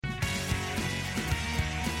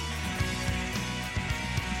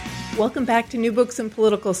Welcome back to New Books in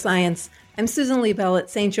Political Science. I'm Susan Liebell at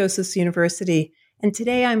St. Joseph's University, and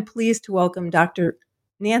today I'm pleased to welcome Dr.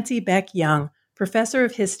 Nancy Beck Young, Professor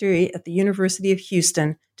of History at the University of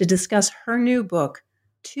Houston, to discuss her new book,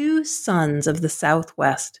 Two Sons of the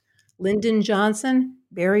Southwest, Lyndon Johnson,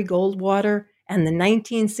 Barry Goldwater, and the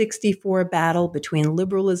 1964 Battle Between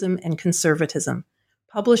Liberalism and Conservatism,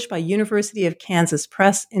 published by University of Kansas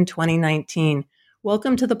Press in 2019.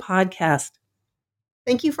 Welcome to the podcast.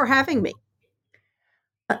 Thank you for having me.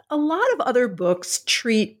 A lot of other books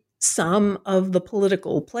treat some of the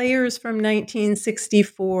political players from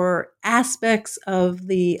 1964, aspects of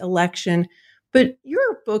the election, but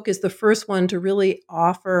your book is the first one to really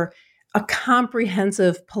offer a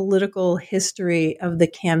comprehensive political history of the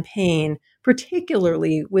campaign,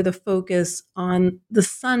 particularly with a focus on the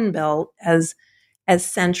Sun Belt as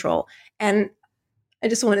central. And I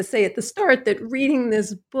just want to say at the start that reading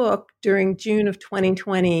this book during June of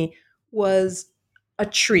 2020 was a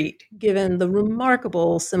treat, given the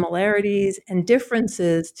remarkable similarities and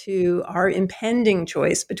differences to our impending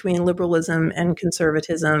choice between liberalism and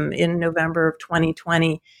conservatism in November of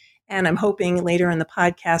 2020. And I'm hoping later in the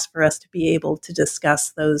podcast for us to be able to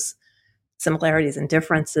discuss those similarities and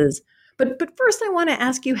differences. But first, I want to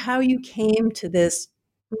ask you how you came to this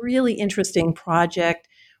really interesting project,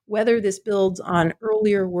 whether this builds on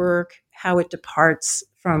earlier work, how it departs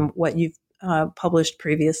from what you've published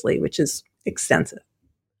previously, which is extensive.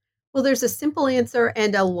 Well, there's a simple answer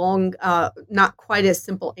and a long, not quite as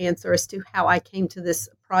simple answer as to how I came to this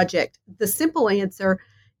project. The simple answer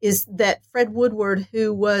is that Fred Woodward,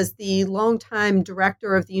 who was the longtime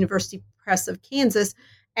director of the University Press of Kansas,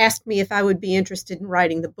 asked me if I would be interested in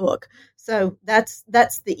writing the book. So that's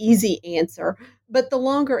the easy answer. But the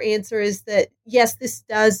longer answer is that, yes, this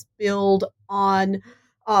does build on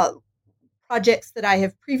projects that I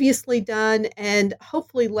have previously done and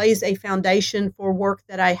hopefully lays a foundation for work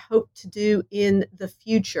that I hope to do in the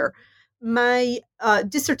future. My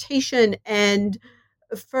dissertation and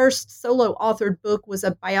first solo authored book was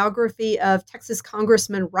a biography of Texas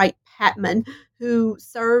Congressman Wright Patman, who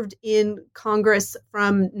served in Congress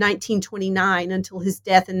from 1929 until his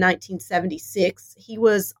death in 1976. He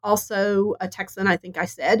was also a Texan, I think I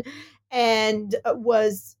said, and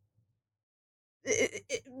was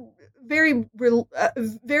very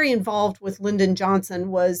involved with Lyndon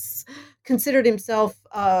Johnson, was considered himself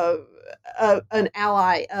an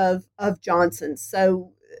ally of Johnson.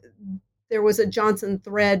 So there was a Johnson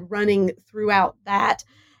thread running throughout that.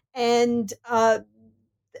 And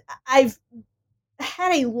I've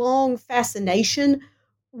had a long fascination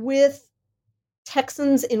with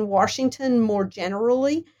Texans in Washington more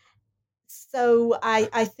generally. So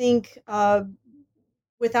I think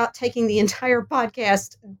without taking the entire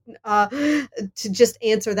podcast to just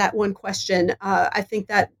answer that one question, I think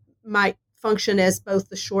that might function as both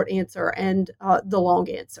the short answer and the long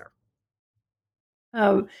answer.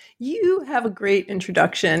 You have a great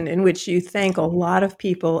introduction in which you thank a lot of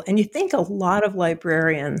people and you thank a lot of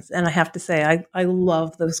librarians. And I have to say, I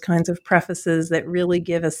love those kinds of prefaces that really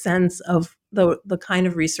give a sense of the kind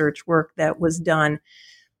of research work that was done.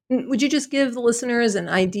 Would you just give the listeners an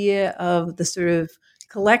idea of the sort of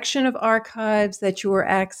collection of archives that you were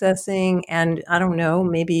accessing? And I don't know,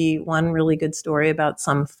 maybe one really good story about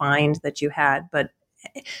some find that you had, but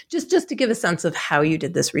just to give a sense of how you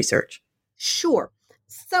did this research. Sure.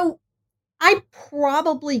 So I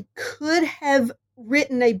probably could have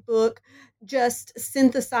written a book just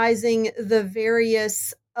synthesizing the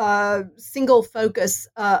various single focus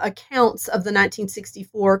accounts of the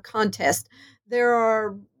 1964 contest. There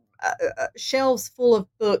are shelves full of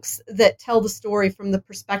books that tell the story from the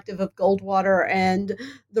perspective of Goldwater and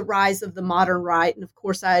the rise of the modern right. And of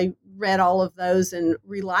course, I read all of those and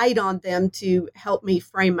relied on them to help me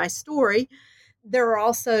frame my story. There are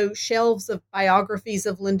also shelves of biographies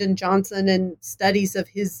of Lyndon Johnson and studies of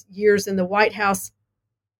his years in the White House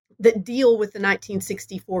that deal with the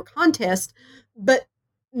 1964 contest, but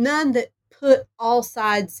none that put all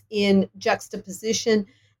sides in juxtaposition,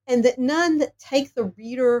 and that none that take the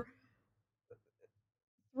reader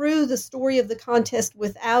through the story of the contest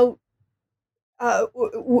without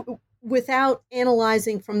without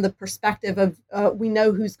analyzing from the perspective of we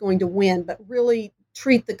know who's going to win, but really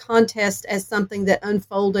treat the contest as something that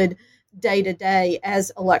unfolded day to day as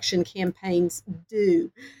election campaigns do.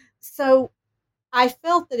 So I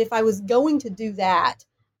felt that if I was going to do that,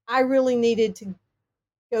 I really needed to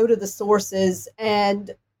go to the sources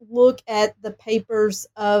and look at the papers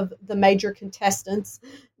of the major contestants,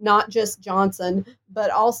 not just Johnson, but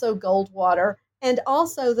also Goldwater, and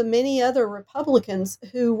also the many other Republicans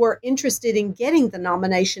who were interested in getting the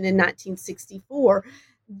nomination in 1964.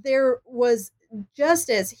 there was just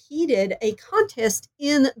as heated a contest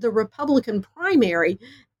in the Republican primary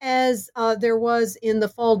as there was in the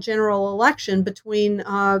fall general election between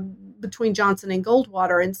Johnson and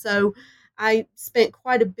Goldwater. And so I spent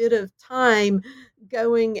quite a bit of time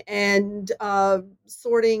going and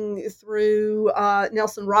sorting through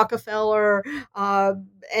Nelson Rockefeller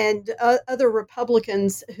and other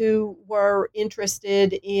Republicans who were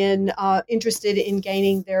interested in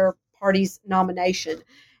gaining their party's nomination.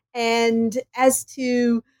 And as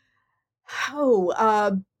to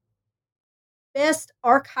best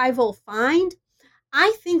archival find,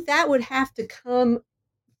 I think that would have to come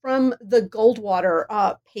from the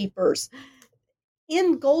Goldwater papers.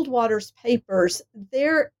 In Goldwater's papers,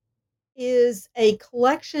 there is a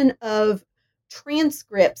collection of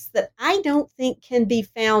transcripts that I don't think can be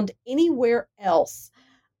found anywhere else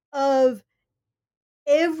of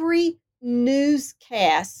every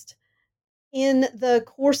newscast in the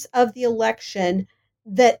course of the election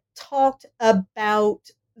that talked about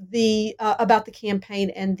the campaign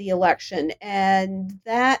and the election, and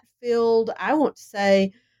that filled, I want to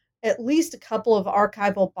say, at least a couple of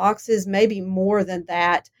archival boxes, maybe more than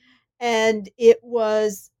that. And it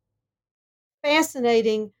was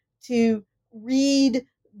fascinating to read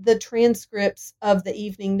the transcripts of the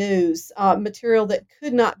evening news, material that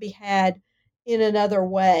could not be had in another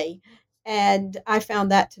way. And I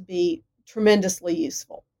found that to be tremendously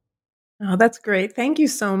useful. Oh, that's great. Thank you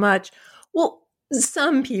so much. Well,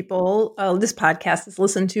 some people, this podcast is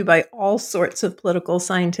listened to by all sorts of political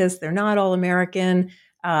scientists. They're not all American.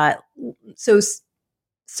 Uh, so,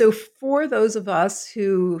 so for those of us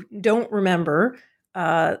who don't remember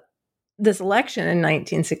this election in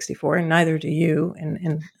 1964, and neither do you,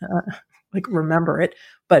 and like remember it,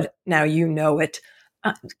 but now you know it.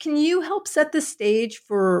 Can you help set the stage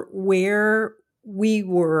for where we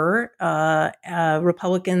were,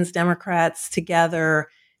 Republicans, Democrats together,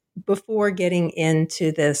 before getting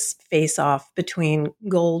into this face-off between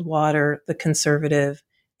Goldwater, the conservative,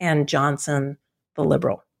 and Johnson, the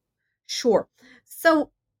liberal? Sure.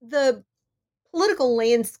 So the political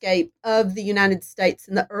landscape of the United States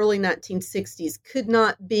in the early 1960s could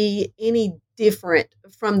not be any different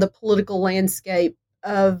from the political landscape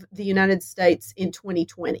of the United States in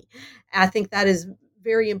 2020. I think that is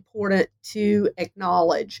very important to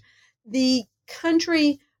acknowledge. The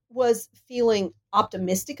country was feeling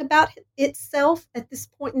optimistic about itself at this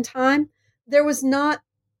point in time. There was not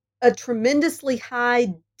a tremendously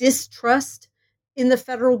high distrust in the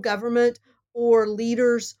federal government or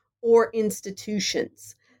leaders or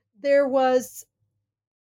institutions. There was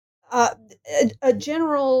a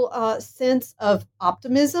general sense of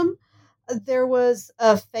optimism. There was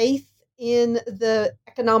a faith in the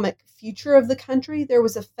economic future of the country. There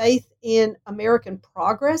was a faith in American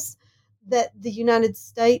progress, that the United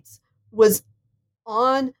States was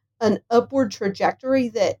on an upward trajectory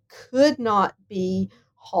that could not be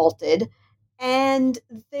halted. And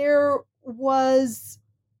there was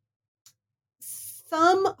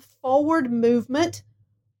some forward movement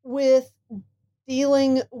with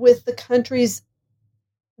dealing with the country's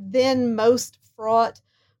then most fraught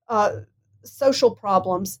social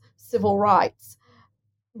problems, civil rights.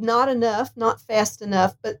 Not enough, not fast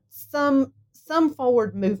enough, but some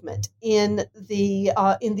forward movement in the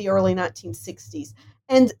early 1960s,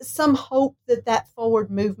 and some hope that that forward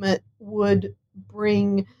movement would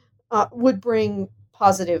bring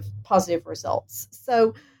positive results.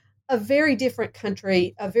 So a very different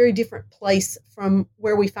country, a very different place from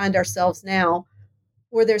where we find ourselves now,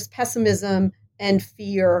 where there's pessimism and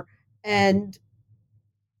fear and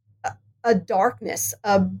a darkness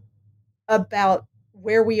about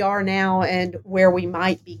where we are now and where we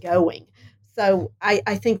might be going. So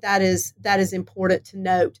I think that is important to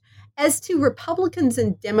note. As to Republicans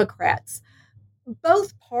and Democrats,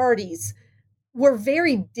 both parties were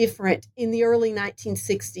very different in the early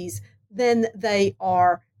 1960s than they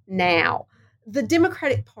are now. The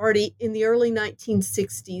Democratic Party in the early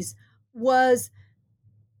 1960s was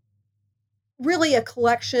really a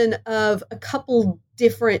collection of a couple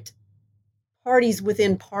different parties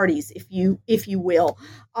within parties, if you will.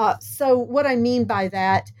 So what I mean by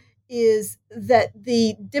that is that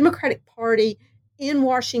the Democratic Party in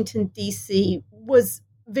Washington, D.C. was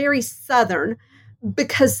very Southern,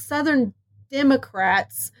 because Southern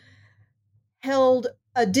Democrats held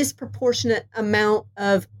a disproportionate amount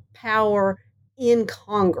of power in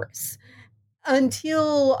Congress.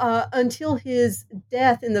 Until his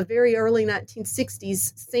death in the very early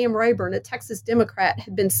 1960s, Sam Rayburn, a Texas Democrat,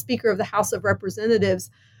 had been Speaker of the House of Representatives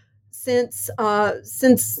since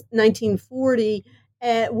 1940,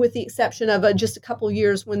 with the exception of just a couple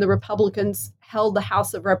years when the Republicans held the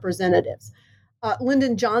House of Representatives.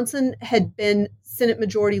 Lyndon Johnson had been Senate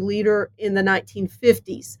Majority Leader in the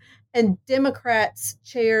 1950s, and Democrats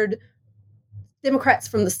from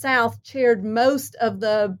the South chaired most of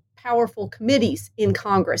the powerful committees in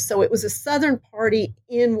Congress. So it was a Southern party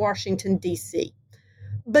in Washington, D.C.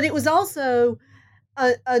 But it was also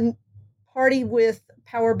a party with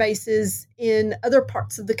power bases in other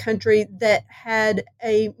parts of the country that had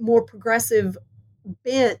a more progressive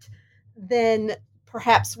bent than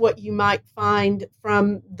perhaps what you might find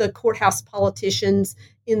from the courthouse politicians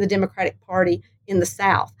in the Democratic Party in the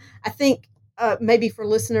South. I think maybe for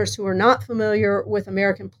listeners who are not familiar with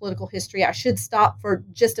American political history, I should stop for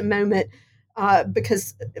just a moment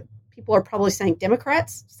because people are probably saying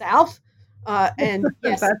Democrats, South. And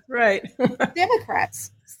yes, that's right.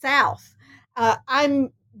 Democrats, South.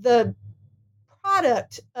 I'm the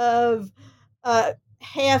product of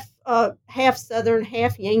half Southern,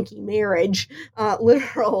 half Yankee marriage,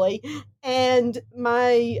 literally, and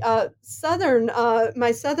my Southern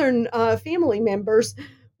family members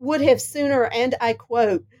would have sooner, and I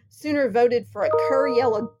quote, sooner voted for a curry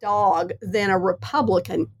yellow dog than a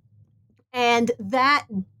Republican, and that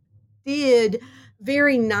did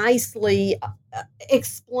very nicely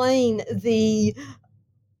explain the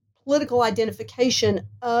political identification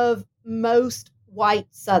of most white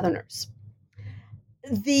Southerners.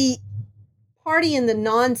 The party in the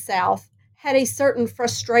non-South had a certain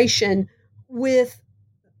frustration with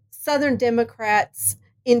Southern Democrats'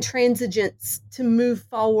 intransigence to move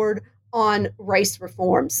forward on race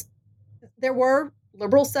reforms. There were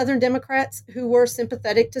liberal Southern Democrats who were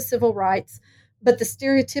sympathetic to civil rights, but the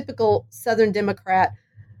stereotypical Southern Democrat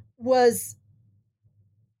was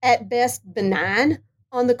at best benign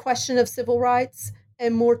on the question of civil rights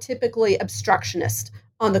and more typically obstructionist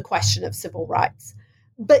on the question of civil rights.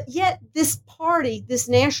 But yet this party, this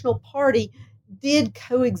national party, did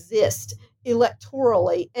coexist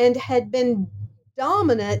electorally and had been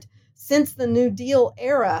dominant since the New Deal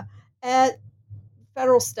era at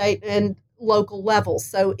federal, state, and local levels.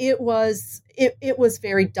 So it was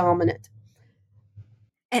very dominant.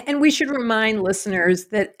 And we should remind listeners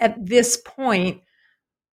that at this point,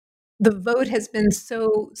 the vote has been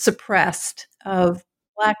so suppressed of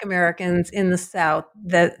Black Americans in the South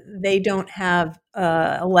that they don't have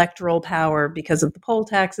electoral power because of the poll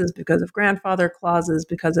taxes, because of grandfather clauses,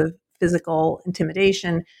 because of physical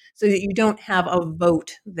intimidation, so that you don't have a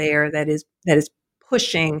vote there that is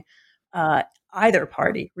pushing either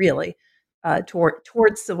party really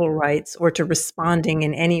towards civil rights or to responding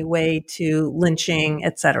in any way to lynching,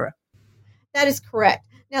 etc. That is correct.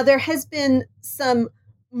 Now, there has been some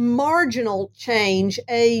marginal change.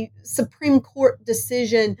 A Supreme Court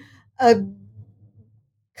decision a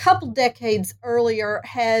couple decades earlier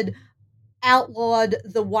had outlawed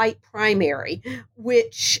the white primary,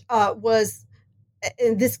 which was,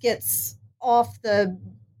 and this gets off the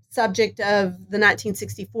subject of the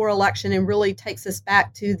 1964 election and really takes us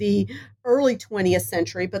back to the early 20th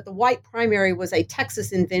century, but the white primary was a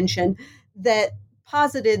Texas invention that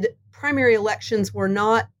posited primary elections were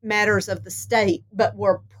not matters of the state, but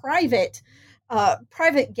were private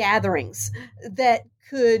gatherings that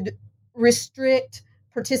could restrict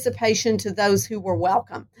participation to those who were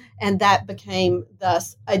welcome. And that became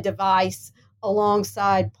thus a device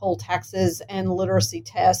alongside poll taxes and literacy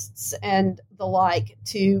tests and the like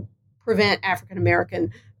to prevent African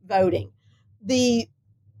American voting. The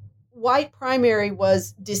white primary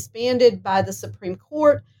was disbanded by the Supreme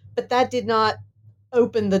Court, but that did not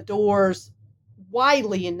open the doors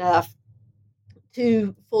widely enough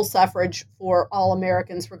to full suffrage for all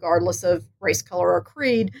Americans, regardless of race, color, or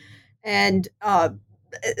creed. And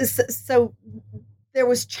so there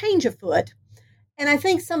was change afoot. And I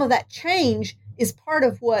think some of that change is part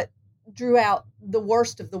of what drew out the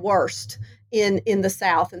worst of the worst in the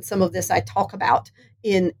South. And some of this I talk about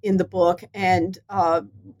in the book, and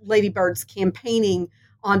Lady Bird's campaigning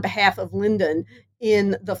on behalf of Lyndon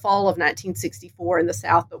in the fall of 1964 in the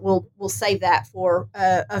South. But we'll save that for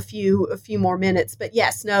a few more minutes. But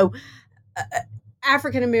yes,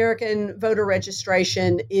 African American voter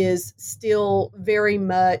registration is still very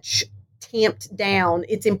much tamped down.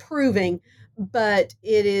 It's improving, but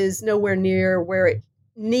it is nowhere near where it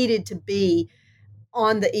needed to be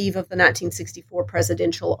on the eve of the 1964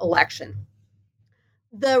 presidential election.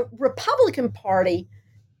 The Republican Party,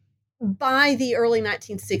 by the early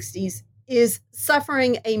 1960s, is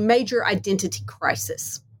suffering a major identity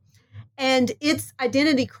crisis. And its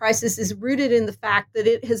identity crisis is rooted in the fact that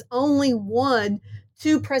it has only won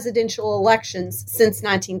 2 presidential elections since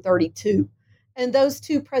 1932. And those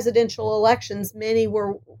two presidential elections, many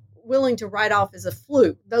were willing to write off as a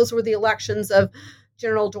fluke. Those were the elections of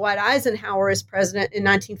General Dwight Eisenhower as president in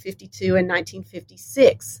 1952 and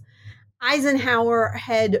 1956. Eisenhower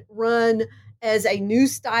had run as a New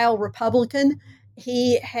Style Republican.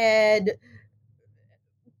 He had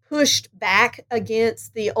pushed back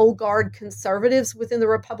against the old guard conservatives within the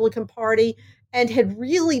Republican Party and had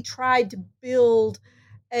really tried to build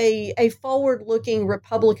a forward-looking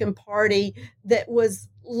Republican Party that was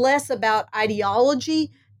less about ideology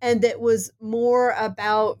and that was more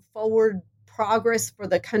about forward progress for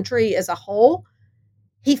the country as a whole.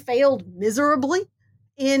 He failed miserably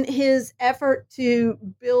in his effort to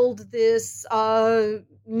build this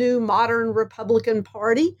new modern Republican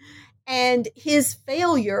Party. And his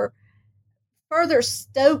failure further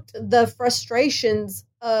stoked the frustrations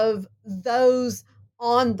of those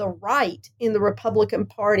on the right in the Republican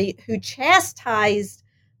Party who chastised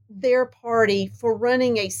their party for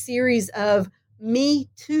running a series of Me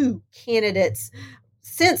Too candidates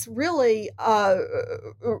since really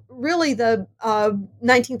the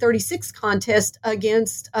 1936 contest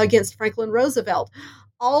against Franklin Roosevelt.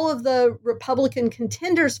 All of the Republican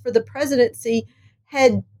contenders for the presidency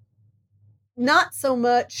had not so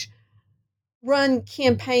much run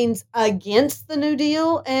campaigns against the New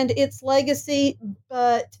Deal and its legacy,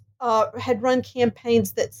 but had run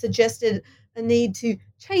campaigns that suggested a need to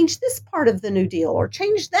change this part of the New Deal or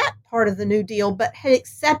change that part of the New Deal, but had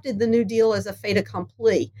accepted the New Deal as a fait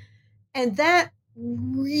accompli. And that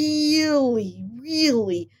really,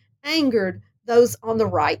 really angered those on the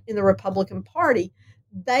right in the Republican Party.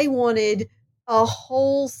 They wanted a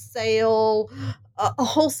wholesale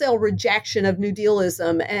rejection of New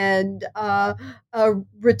Dealism and a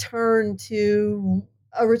return to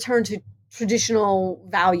traditional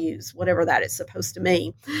values, whatever that is supposed to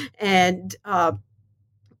mean. And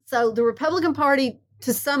so the Republican Party,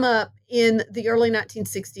 to sum up, in the early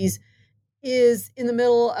 1960s, is in the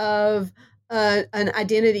middle of an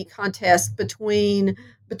identity contest between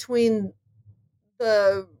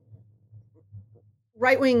the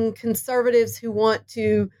right-wing conservatives who want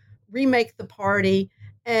to remake the party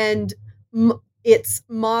and its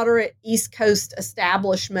moderate East Coast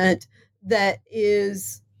establishment that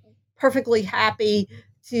is perfectly happy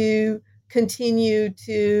to continue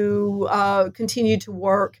to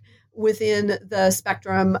work within the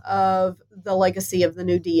spectrum of the legacy of the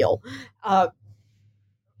New Deal,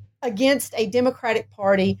 against a Democratic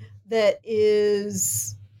Party that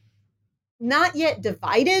is not yet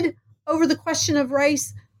divided over the question of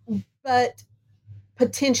race, but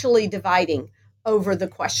potentially dividing over the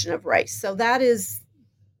question of race. So that is,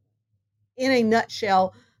 in a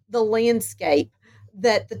nutshell, the landscape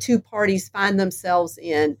that the two parties find themselves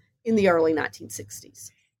in the early 1960s.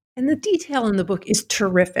 And the detail in the book is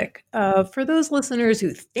terrific. For those listeners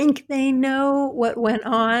who think they know what went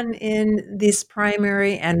on in this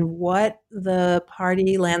primary and what the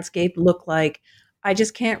party landscape looked like, I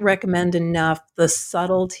just can't recommend enough the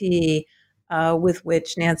subtlety with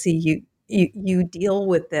which, Nancy, you deal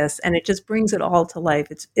with this, and it just brings it all to life.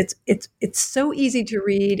 It's so easy to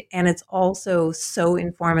read, and it's also so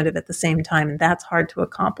informative at the same time, and that's hard to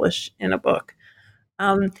accomplish in a book.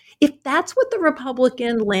 If that's what the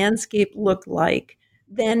Republican landscape looked like,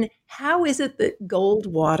 then how is it that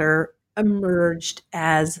Goldwater emerged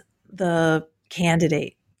as the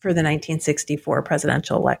candidate for the 1964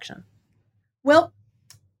 presidential election? Well,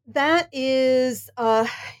 that is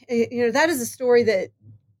that is a story that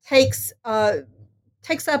takes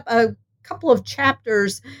up a couple of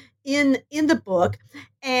chapters in the book,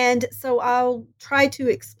 and so I'll try to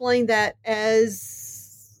explain that as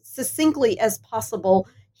succinctly as possible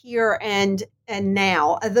here and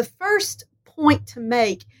now. The first point to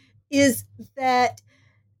make is that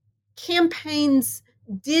campaigns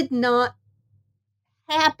did not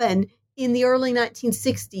happen in the early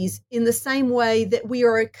 1960s in the same way that we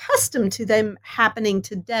are accustomed to them happening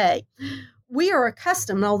today. We are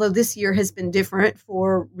accustomed, although this year has been different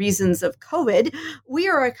for reasons of COVID, we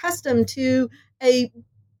are accustomed to a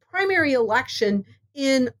primary election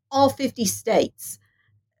in all 50 states,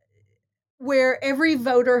 where every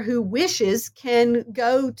voter who wishes can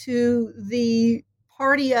go to the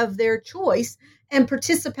party of their choice and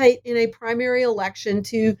participate in a primary election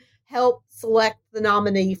to help select the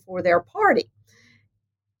nominee for their party.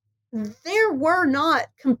 There were not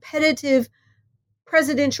competitive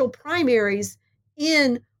presidential primaries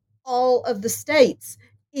in all of the states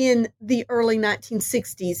in the early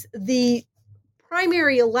 1960s. The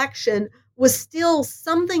primary election was still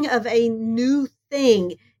something of a new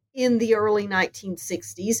thing in the early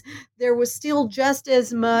 1960s. There was still just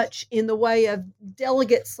as much in the way of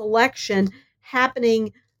delegate selection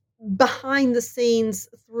happening behind the scenes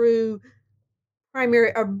through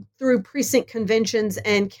precinct conventions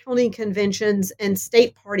and county conventions and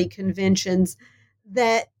state party conventions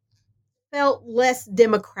that felt less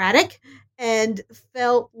democratic and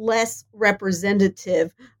felt less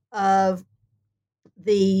representative of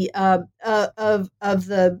the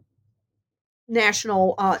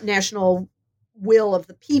national will of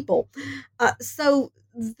the people. So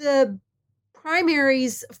the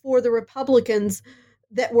primaries for the Republicans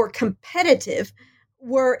that were competitive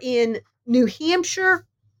were in New Hampshire,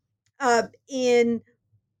 in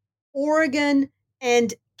Oregon,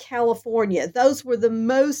 and California. Those were the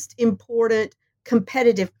most important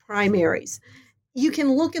competitive primaries. You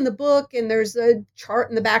can look in the book, and there's a chart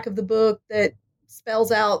in the back of the book that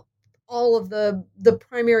spells out all of the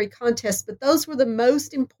primary contests, but those were the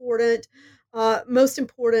most important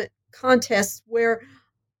contests where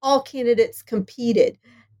all candidates competed.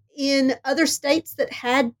 In other states that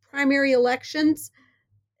had primary elections,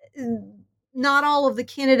 not all of the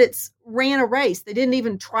candidates ran a race. They didn't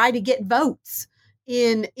even try to get votes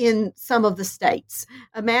in some of the states.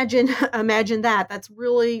 Imagine that. That's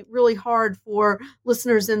really, really hard for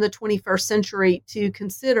listeners in the 21st century to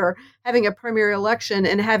consider, having a primary election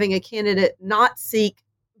and having a candidate not seek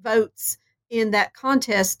votes in that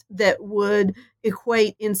contest that would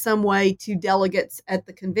equate in some way to delegates at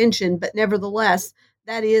the convention. But nevertheless,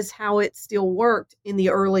 that is how it still worked in the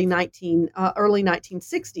early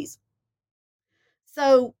 1960s.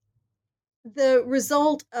 So the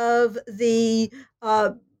result of the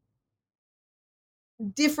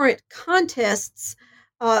different contests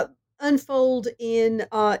unfold in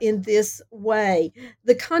this way.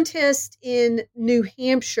 The contest in New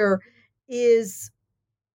Hampshire is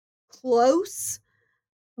close,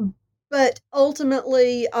 but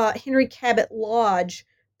ultimately Henry Cabot Lodge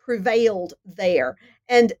prevailed there.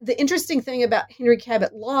 And the interesting thing about Henry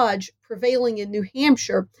Cabot Lodge prevailing in New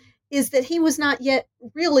Hampshire is that he was not yet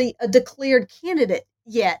really a declared candidate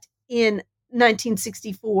yet in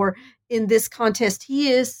 1964 in this contest. He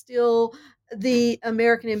is still the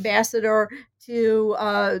American ambassador to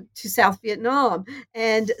South Vietnam,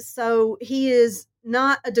 and so he is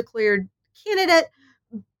not a declared candidate.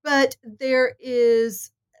 But there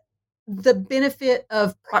is the benefit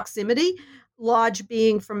of proximity, Lodge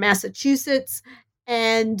being from Massachusetts,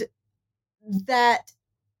 and that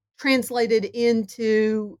translated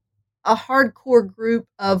into a hardcore group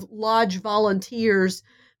of Lodge volunteers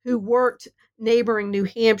who worked neighboring New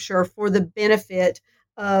Hampshire for the benefit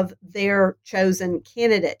of their chosen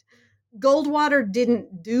candidate. Goldwater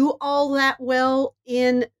didn't do all that well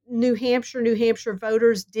in New Hampshire. New Hampshire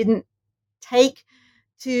voters didn't take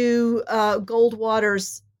to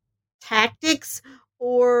Goldwater's tactics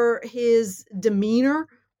or his demeanor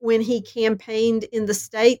when he campaigned in the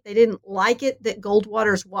state. They didn't like it that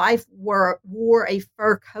Goldwater's wife wore a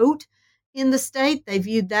fur coat in the state. They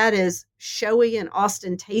viewed that as showy and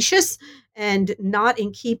ostentatious and not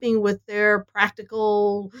in keeping with their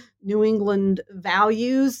practical New England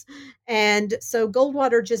values. And so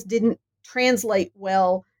Goldwater just didn't translate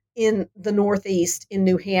well in the Northeast in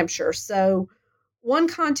New Hampshire. So one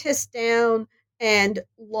contest down, and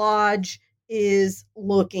Lodge is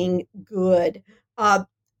looking good.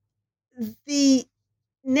 The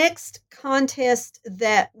next contest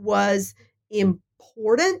that was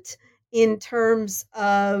important in terms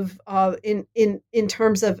of in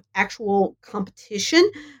terms of actual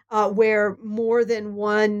competition, where more than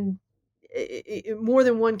one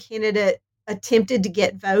candidate attempted to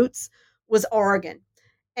get votes, was Oregon.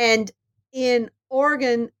 And in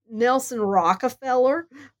Oregon, Nelson Rockefeller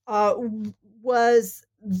was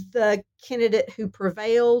the candidate who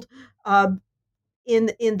prevailed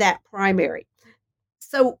in that primary.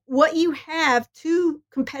 So what you have, two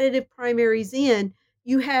competitive primaries in,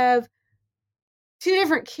 you have two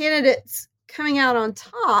different candidates coming out on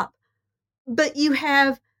top, but you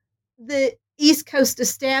have the East Coast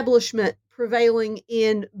establishment prevailing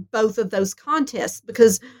in both of those contests,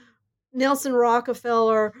 because Nelson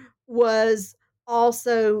Rockefeller was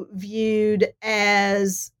also viewed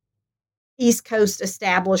as East Coast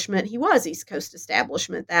establishment. He was East Coast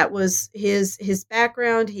establishment. That was his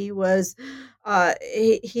background. He was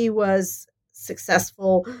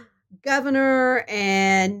successful governor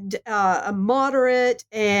and a moderate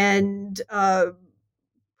and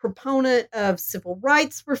proponent of civil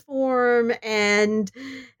rights reform, and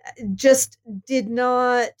just did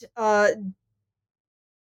not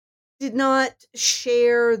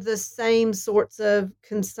share the same sorts of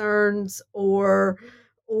concerns or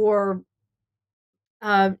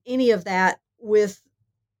any of that with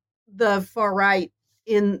the far right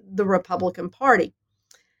in the Republican Party.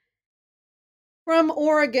 From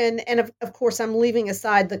Oregon, and of course, I'm leaving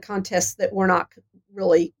aside the contests that were not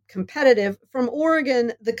really competitive. From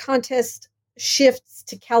Oregon, the contest shifts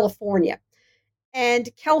to California. And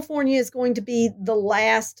California is going to be the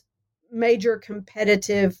last major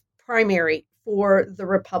competitive primary for the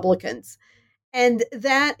Republicans. And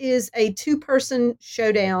that is a two-person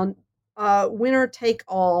showdown, winner take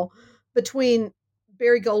all, between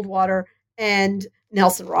Barry Goldwater and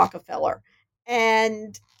Nelson Rockefeller.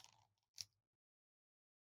 And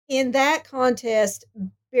in that contest,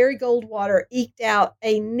 Barry Goldwater eked out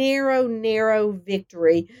a narrow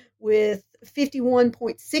victory with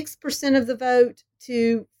 51.6% of the vote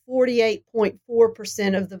to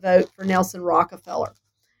 48.4% of the vote for Nelson Rockefeller.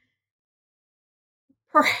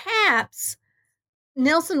 Perhaps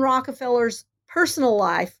Nelson Rockefeller's personal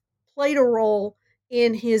life played a role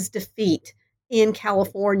in his defeat in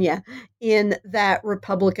California in that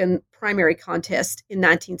Republican primary contest in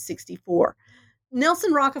 1964.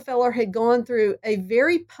 Nelson Rockefeller had gone through a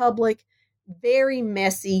very public, very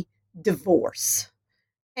messy divorce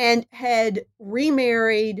and had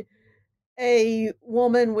remarried a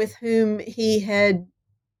woman with whom he had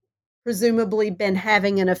presumably been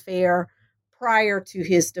having an affair prior to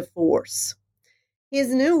his divorce.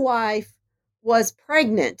 His new wife was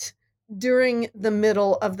pregnant during the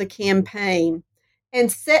middle of the campaign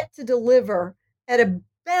and set to deliver at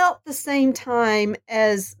about the same time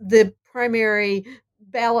as the primary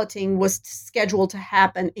balloting was scheduled to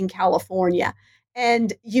happen in California.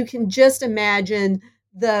 And you can just imagine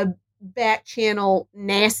the back channel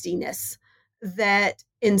nastiness that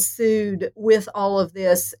ensued with all of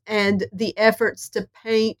this and the efforts to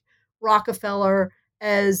paint Rockefeller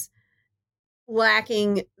as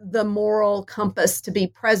lacking the moral compass to be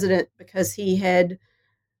president because he had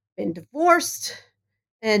been divorced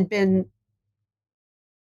and been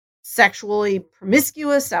sexually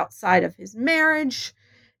promiscuous outside of his marriage,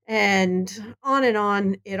 and on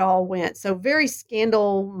it all went. So very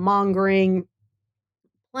scandal mongering,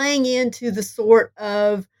 playing into the sort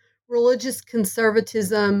of religious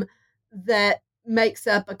conservatism that makes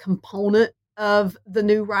up a component of the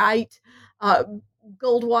new right.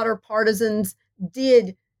 Goldwater partisans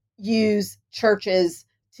did use churches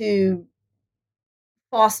to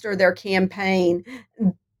foster their campaign.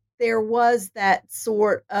 There was that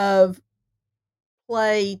sort of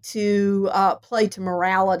play to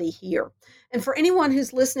morality here. And for anyone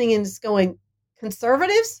who's listening and is going,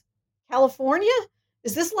 conservatives, California,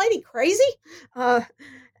 is this lady crazy?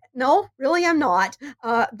 No, really, I'm not.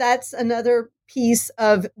 That's another piece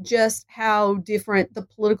of just how different the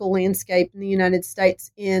political landscape in the United States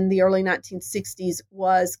in the early 1960s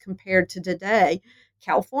was compared to today.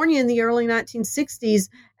 California in the early 1960s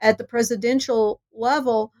at the presidential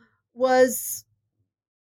level was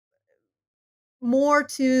more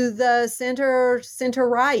to the center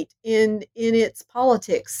right in its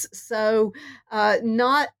politics. So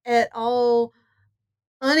not at all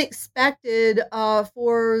unexpected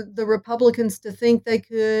for the Republicans to think they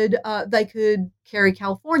could carry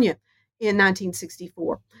California in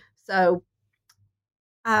 1964. So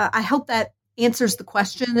I hope that answers the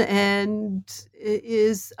question and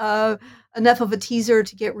is enough of a teaser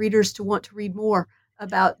to get readers to want to read more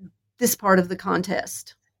about this part of the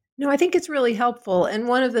contest. No, I think it's really helpful. And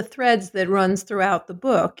one of the threads that runs throughout the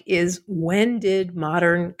book is, when did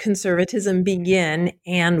modern conservatism begin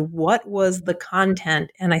and what was the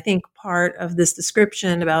content? And I think part of this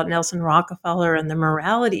description about Nelson Rockefeller and the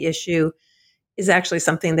morality issue is actually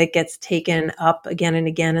something that gets taken up again and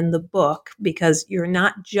again in the book, because you're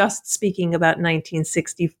not just speaking about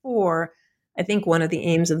 1964. I think one of the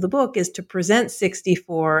aims of the book is to present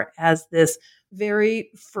 64 as this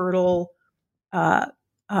very fertile uh,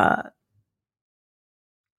 uh,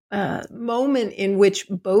 moment in which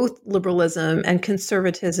both liberalism and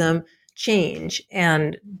conservatism change,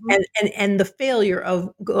 and the failure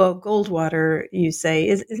of Goldwater, you say,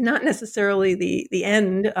 is not necessarily the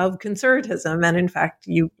end of conservatism, and in fact,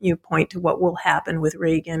 you point to what will happen with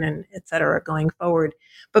Reagan and et cetera going forward.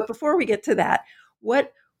 But before we get to that,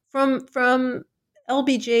 what from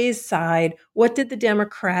LBJ's side, what did the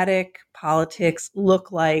Democratic politics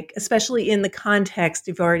look like, especially in the context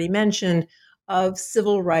you've already mentioned of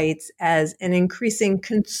civil rights as an increasing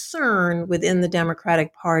concern within the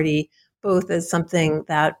Democratic Party, both as something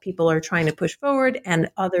that people are trying to push forward and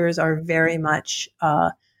others are very much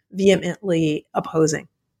vehemently opposing?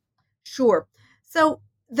 Sure. So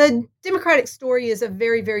the Democratic story is a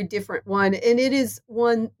very different one, and it is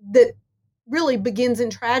one that really begins in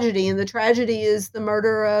tragedy. And the tragedy is the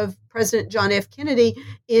murder of President John F. Kennedy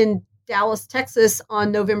in Dallas, Texas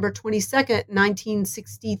on November 22nd,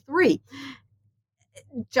 1963.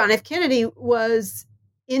 John F. Kennedy was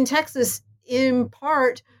in Texas in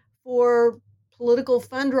part for political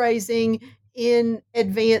fundraising in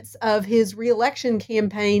advance of his reelection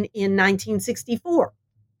campaign in 1964.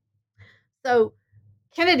 So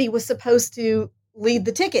Kennedy was supposed to lead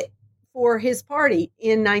the ticket for his party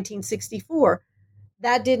in 1964.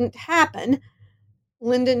 That didn't happen.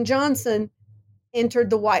 Lyndon Johnson entered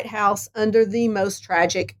the White House under the most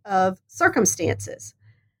tragic of circumstances.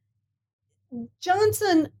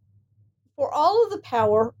 Johnson, for all of the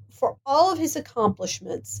power, for all of his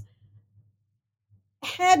accomplishments,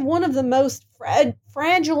 had one of the most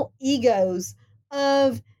fragile egos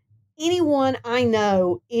of anyone I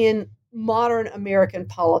know in modern American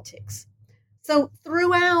politics. So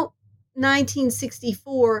throughout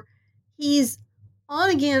 1964, he's on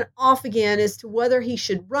again, off again as to whether he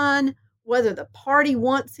should run, whether the party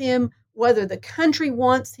wants him, whether the country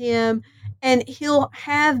wants him. And he'll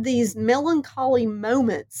have these melancholy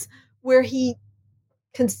moments where he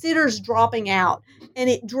considers dropping out. And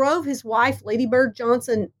it drove his wife, Lady Bird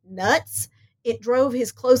Johnson, nuts. It drove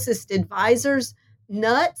his closest advisors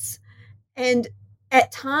nuts. And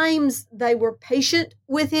at times they were patient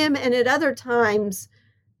with him, and at other times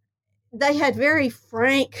they had very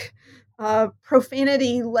frank,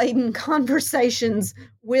 profanity-laden conversations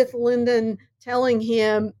with Lyndon, telling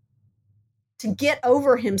him to get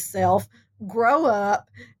over himself, grow up,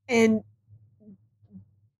 and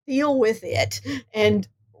deal with it, and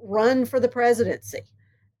run for the presidency.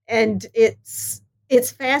 And it's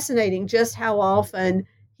fascinating just how often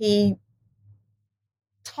he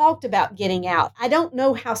talked about getting out. I don't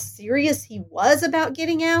know how serious he was about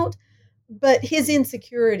getting out, but his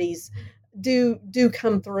insecurities do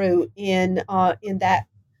come through in the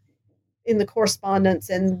correspondence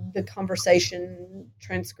and the conversation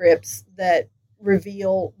transcripts that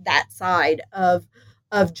reveal that side of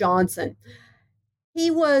Johnson.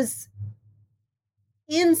 He was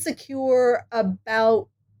insecure about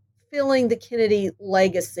filling the Kennedy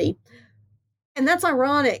legacy. And that's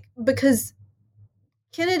ironic because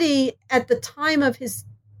Kennedy, at the time of his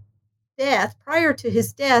death, prior to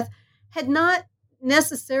his death, had not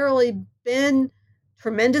necessarily been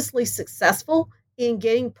tremendously successful in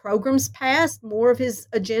getting programs passed. More of his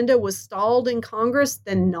agenda was stalled in Congress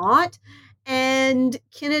than not. And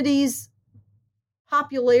Kennedy's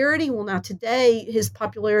popularity, well, now today, his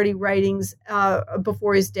popularity ratings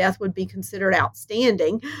before his death would be considered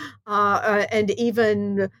outstanding. And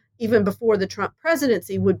even before the Trump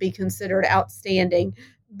presidency would be considered outstanding.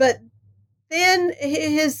 But then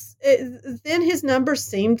his numbers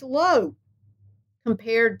seemed low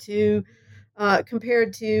compared to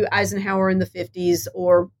Eisenhower in the 50s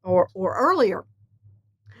or earlier.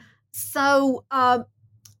 So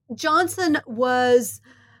Johnson was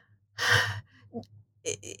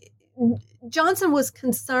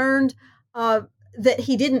concerned that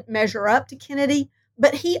he didn't measure up to Kennedy,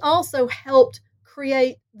 but he also helped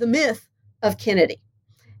create the myth of Kennedy.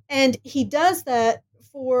 And he does that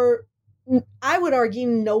for, I would argue,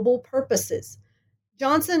 noble purposes.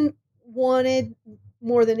 Johnson wanted,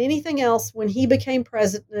 more than anything else, when he became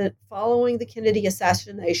president following the Kennedy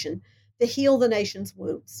assassination, to heal the nation's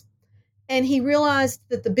wounds. And he realized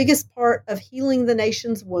that the biggest part of healing the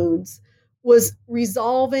nation's wounds was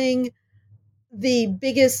resolving the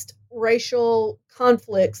biggest racial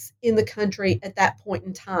conflicts in the country at that point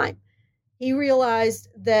in time. He realized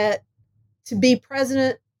that to be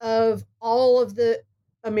president of all of the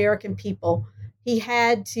American people, he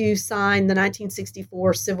had to sign the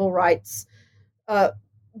 1964 Civil Rights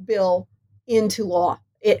Bill into law.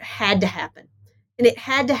 It had to happen. And it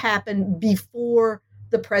had to happen before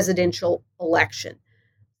the presidential election.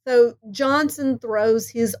 So Johnson throws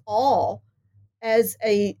his all as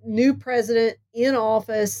a new president in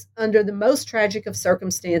office under the most tragic of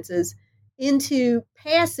circumstances into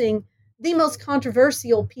passing the most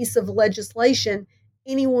controversial piece of legislation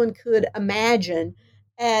anyone could imagine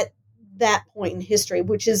at that point in history,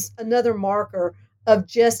 which is another marker of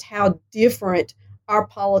just how different our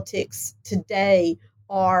politics today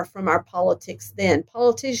are from our politics then.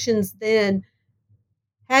 Politicians then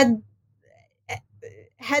had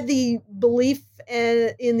the belief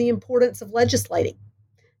in the importance of legislating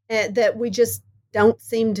that we just don't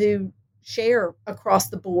seem to share across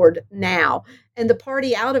the board now. And the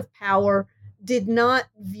party out of power did not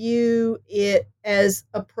view it as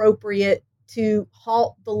appropriate to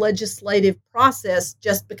halt the legislative process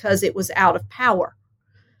just because it was out of power,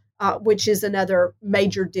 which is another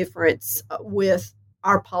major difference with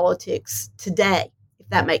our politics today, if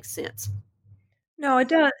that makes sense. No, it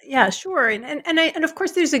does. Yeah, sure. And of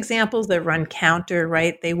course there's examples that run counter,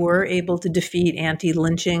 right? They were able to defeat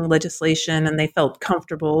anti-lynching legislation and they felt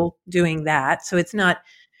comfortable doing that. So it's not,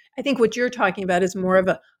 I think what you're talking about is more of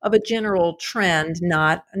a general trend,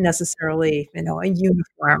 not necessarily, a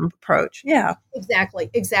uniform approach. Yeah.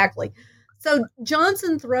 Exactly, exactly. So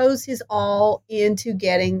Johnson throws his all into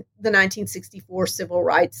getting the 1964 Civil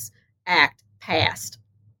Rights Act passed.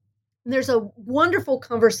 And there's a wonderful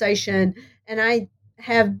conversation, and I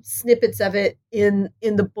have snippets of it in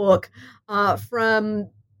the book from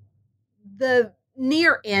the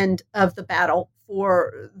near end of the battle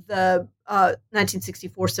for the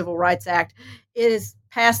 1964 Civil Rights Act. It has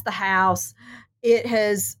passed the House. It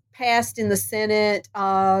has passed in the Senate.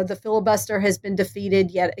 The filibuster has been defeated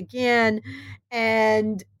yet again.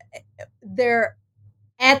 And they're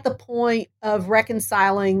at the point of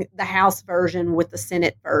reconciling the House version with the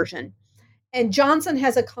Senate version. And Johnson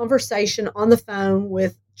has a conversation on the phone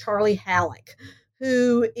with Charlie Halleck,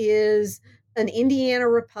 who is an Indiana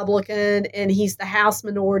Republican, and he's the House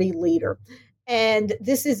Minority Leader. And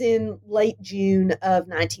this is in late June of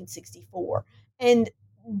 1964. And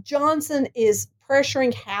Johnson is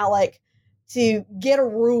pressuring Halleck to get a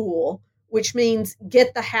rule, which means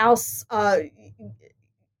get the House,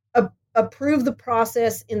 approve the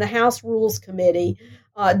process in the House Rules Committee,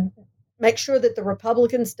 make sure that the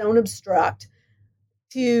Republicans don't obstruct,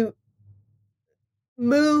 to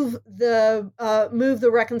move the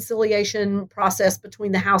reconciliation process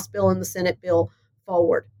between the House bill and the Senate bill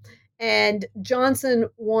forward. And Johnson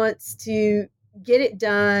wants to get it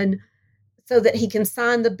done so that he can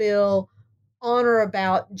sign the bill on or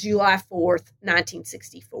about July 4th,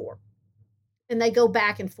 1964. And they go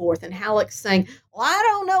back and forth, and Halleck's saying, well, I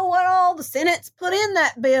don't know what all the Senate's put in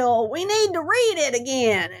that bill. We need to read it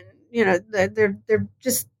again. And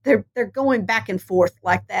they're going back and forth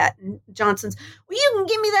like that. And Johnson's, well, you can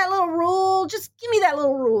give me that little rule. Just give me that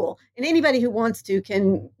little rule. And anybody who wants to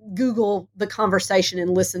can Google the conversation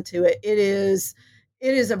and listen to it. It is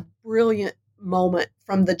a brilliant moment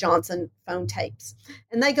from the Johnson phone tapes.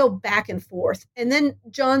 And they go back and forth. And then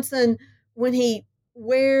Johnson, when he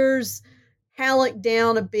wears Halleck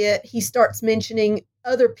down a bit, he starts mentioning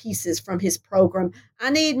other pieces from his program. I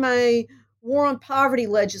need my war on poverty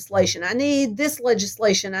legislation. I need this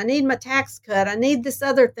legislation. I need my tax cut. I need this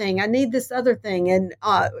other thing. I need this other thing. And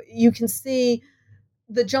you can see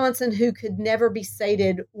the Johnson who could never be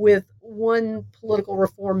sated with one political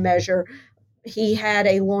reform measure. He had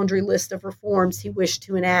a laundry list of reforms he wished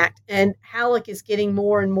to enact. And Halleck is getting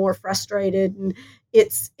more and more frustrated. And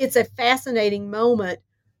it's a fascinating moment.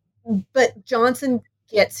 But Johnson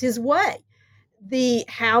gets his way. The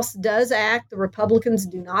House does act. The Republicans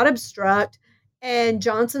do not obstruct. And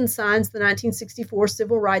Johnson signs the 1964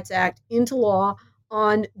 Civil Rights Act into law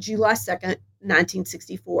on July 2nd,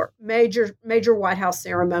 1964. Major White House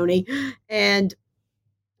ceremony. And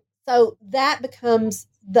so that becomes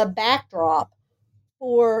the backdrop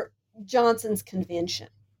for Johnson's convention.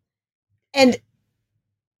 And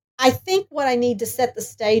I think what I need to set the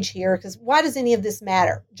stage here, because why does any of this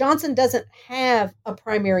matter? Johnson doesn't have a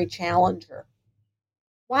primary challenger.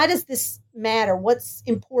 Why does this matter? What's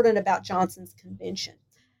important about Johnson's convention?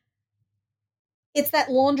 It's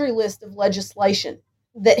that laundry list of legislation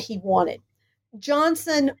that he wanted.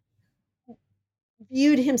 Johnson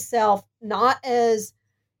viewed himself not as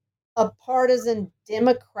a partisan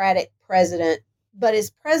Democratic president, but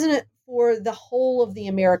as president for the whole of the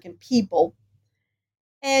American people.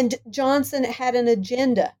 And Johnson had an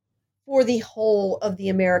agenda for the whole of the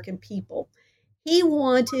American people. He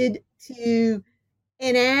wanted to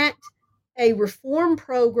enact a reform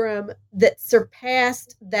program that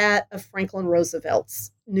surpassed that of Franklin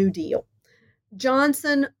Roosevelt's New Deal.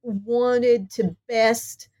 Johnson wanted to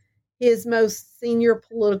best his most senior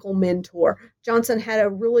political mentor. Johnson had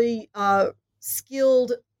a really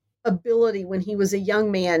skilled ability when he was a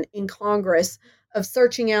young man in Congress of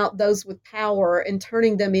searching out those with power and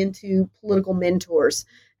turning them into political mentors.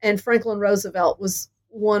 And Franklin Roosevelt was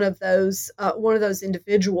one of those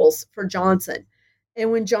individuals for Johnson.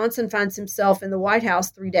 And when Johnson finds himself in the White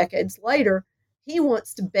House 3 decades later, he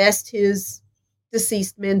wants to best his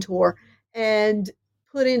deceased mentor and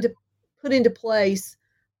put into place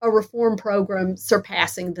a reform program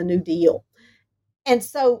surpassing the New Deal. And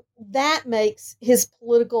so that makes his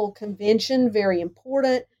political convention very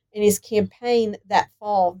important and his campaign that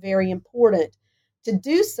fall very important. To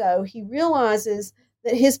do so, he realizes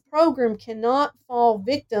that his program cannot fall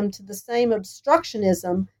victim to the same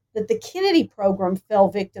obstructionism that the Kennedy program fell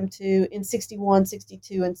victim to in 61,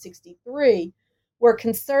 62, and 63, where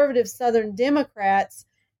conservative Southern Democrats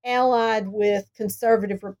allied with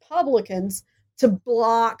conservative Republicans to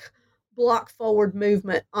block forward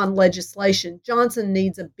movement on legislation. Johnson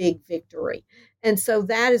needs a big victory. And so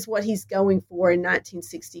that is what he's going for in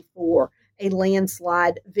 1964, a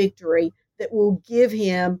landslide victory that will give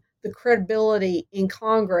him the credibility in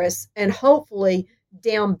Congress and hopefully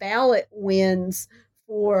down ballot wins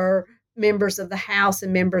for members of the House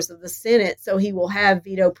and members of the Senate. So he will have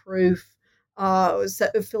veto proof,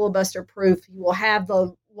 filibuster proof. He will have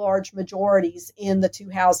the large majorities in the two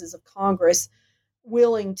houses of Congress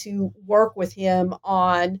willing to work with him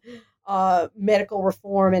on medical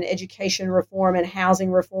reform and education reform and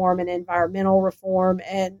housing reform and environmental reform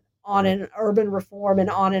and on an urban reform and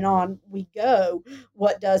on we go,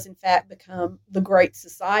 what does in fact become the Great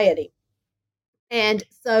Society. And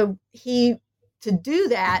so he, to do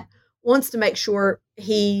that, wants to make sure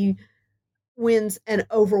he wins an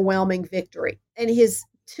overwhelming victory. And his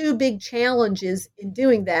two big challenges in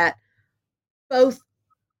doing that both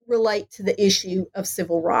relate to the issue of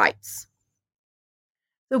civil rights.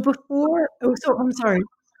 I'm sorry.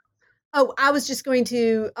 Oh, I was just going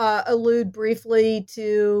to allude briefly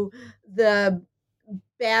to the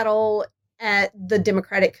battle at the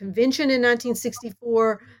Democratic Convention in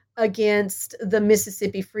 1964 against the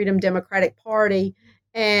Mississippi Freedom Democratic Party,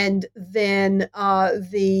 and then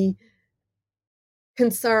the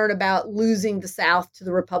concern about losing the South to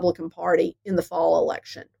the Republican Party in the fall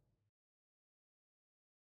election.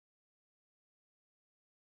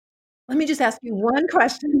 Let me just ask you one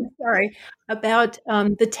question, sorry, about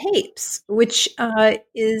the tapes, which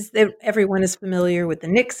is that everyone is familiar with the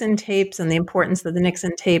Nixon tapes and the importance that the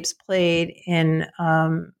Nixon tapes played in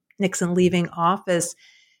Nixon leaving office.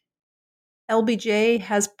 LBJ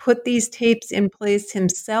has put these tapes in place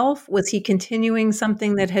himself. Was he continuing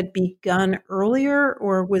something that had begun earlier,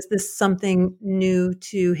 or was this something new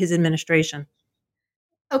to his administration?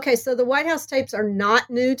 Okay, so the White House tapes are not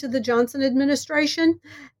new to the Johnson administration.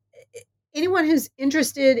 Anyone who's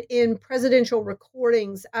interested in presidential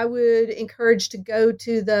recordings, I would encourage to go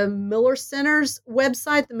to the Miller Center's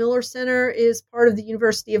website. The Miller Center is part of the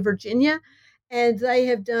University of Virginia, and they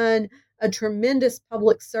have done a tremendous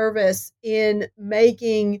public service in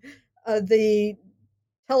making the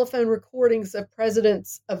telephone recordings of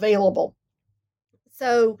presidents available.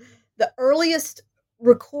 So the earliest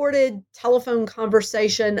recorded telephone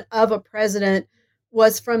conversation of a president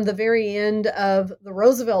was from the very end of the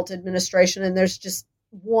Roosevelt administration, and there's just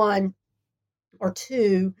one or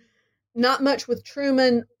two. Not much with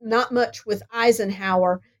Truman, not much with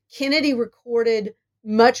Eisenhower. Kennedy recorded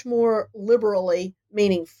much more liberally,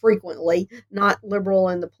 meaning frequently, not liberal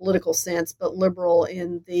in the political sense, but liberal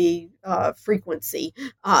in the frequency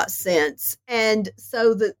sense. And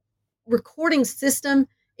so the recording system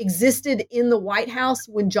existed in the White House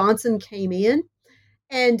when Johnson came in.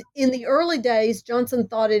 And in the early days, Johnson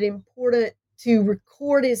thought it important to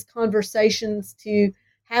record his conversations, to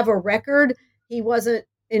have a record. He wasn't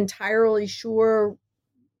entirely sure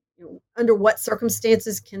under what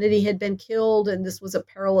circumstances Kennedy had been killed, and this was a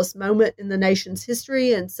perilous moment in the nation's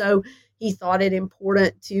history. And so he thought it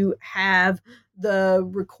important to have the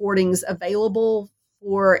recordings available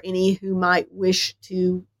for any who might wish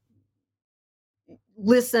to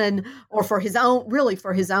listen, or for his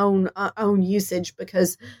own own usage,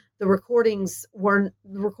 because the recording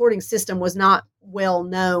system was not well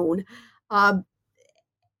known.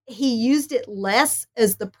 He used it less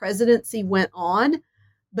as the presidency went on,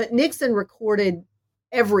 but Nixon recorded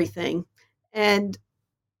everything. And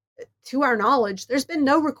to our knowledge, there's been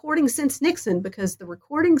no recording since Nixon, because the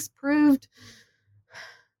recordings proved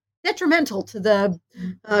detrimental to the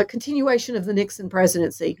continuation of the Nixon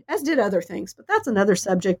presidency, as did other things. But that's another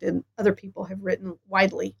subject, and other people have written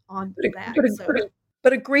widely on that.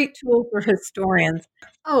 But a great tool for historians.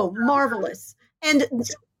 Oh, marvelous. And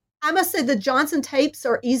I must say the Johnson tapes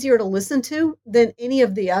are easier to listen to than any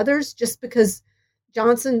of the others, just because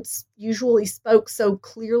Johnson usually spoke so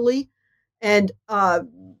clearly, and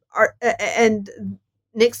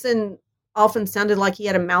Nixon often sounded like he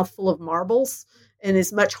had a mouthful of marbles, and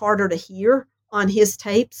is much harder to hear on his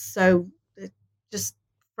tapes. So just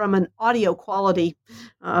from an audio quality,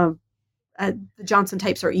 the Johnson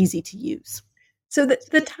tapes are easy to use. So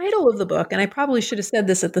the title of the book, and I probably should have said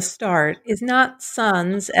this at the start, is not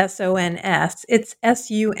Sons, S-O-N-S, it's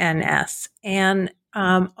S-U-N-S. And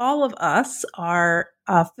all of us are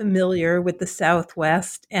familiar with the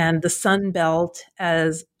Southwest and the Sun Belt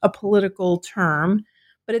as a political term,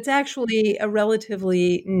 but it's actually a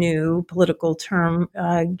relatively new political term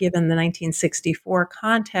given the 1964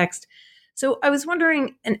 context. So I was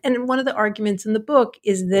wondering, and one of the arguments in the book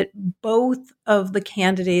is that both of the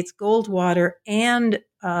candidates, Goldwater and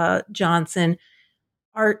Johnson,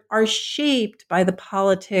 are shaped by the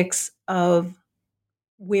politics of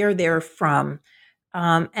where they're from.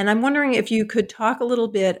 And I'm wondering if you could talk a little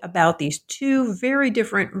bit about these two very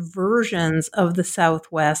different versions of the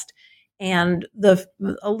Southwest, and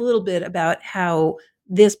a little bit about how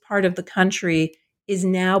this part of the country is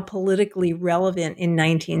now politically relevant in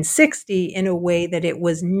 1960 in a way that it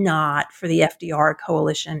was not for the FDR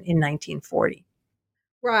coalition in 1940.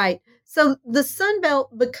 Right. So the Sun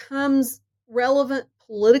Belt becomes relevant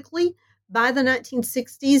politically by the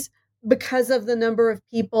 1960s because of the number of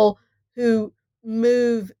people who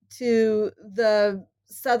move to the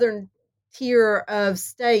southern tier of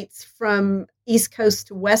states from East Coast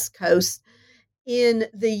to West Coast in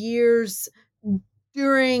the years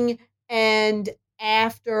during and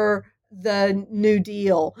after the New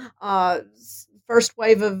Deal. First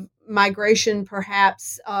wave of migration,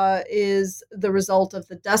 perhaps, is the result of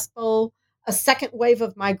the Dust Bowl. A second wave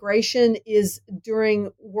of migration is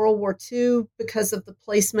during World War II because of the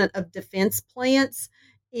placement of defense plants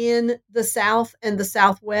in the South and the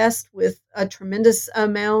Southwest, with a tremendous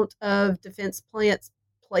amount of defense plants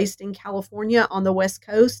placed in California on the West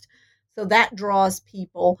Coast. So that draws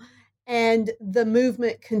people. And the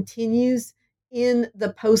movement continues in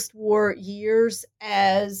the post war years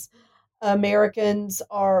as Americans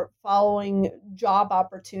are following job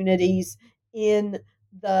opportunities in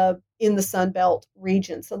the Sun Belt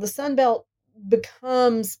region. So the Sun Belt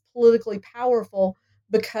becomes politically powerful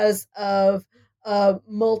because of a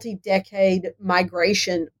multi-decade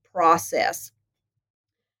migration process.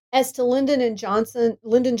 As to Lyndon Johnson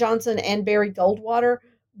and Barry Goldwater,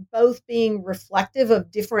 both being reflective of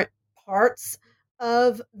different parts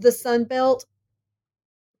of the Sun Belt,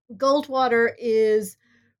 Goldwater is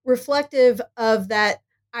reflective of that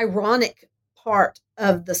ironic part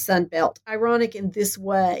of the Sun Belt. Ironic in this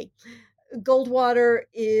way: Goldwater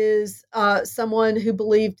is someone who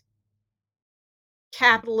believed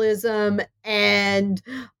capitalism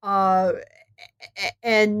uh,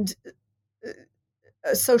 and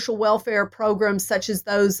social welfare programs such as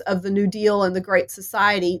those of the New Deal and the Great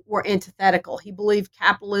Society were antithetical. He believed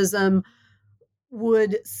capitalism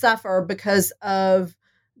would suffer because of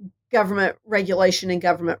government regulation and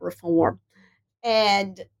government reform.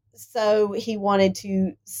 And so he wanted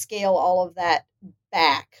to scale all of that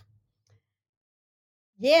back.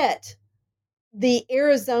 Yet, the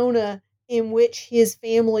Arizona in which his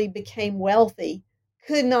family became wealthy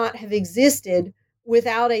could not have existed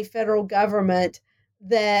without a federal government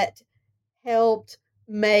that helped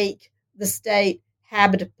make the state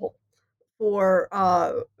habitable for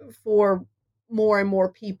more and more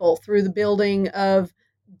people through the building of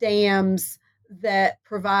dams that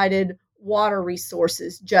provided water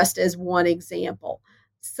resources, just as one example.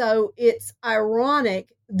 So it's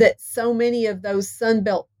ironic that so many of those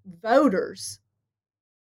Sunbelt voters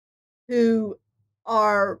who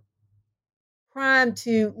are primed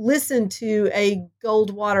to listen to a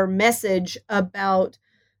Goldwater message about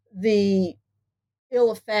the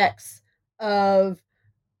ill effects of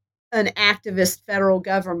an activist federal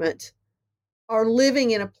government are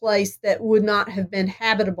living in a place that would not have been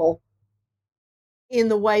habitable in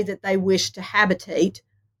the way that they wish to habitate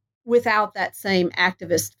without that same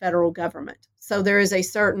activist federal government. So there is a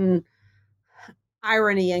certain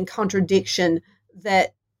irony and contradiction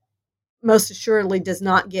that most assuredly does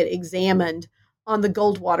not get examined on the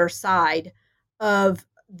Goldwater side of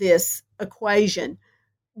this equation.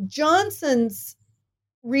 Johnson's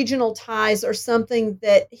regional ties are something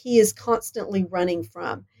that he is constantly running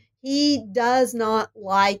from. He does not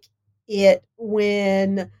like it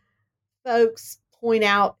when folks point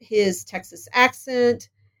out his Texas accent.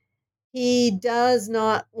 He does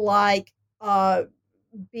not like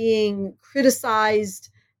being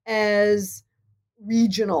criticized as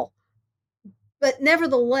regional. But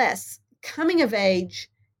nevertheless, coming of age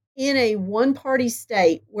in a one party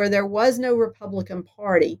state where there was no Republican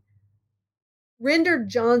Party rendered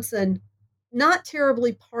Johnson not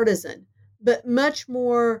terribly partisan, but much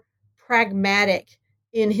more pragmatic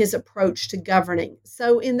in his approach to governing.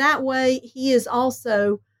 So, in that way, he is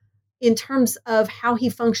also, in terms of how he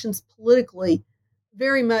functions politically,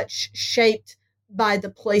 very much shaped by the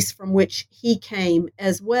place from which he came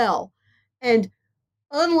as well. And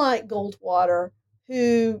unlike Goldwater,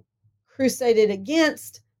 who crusaded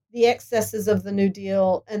against the excesses of the New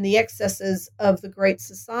Deal and the excesses of the Great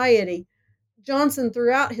Society, Johnson,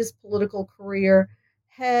 throughout his political career,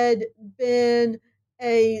 had been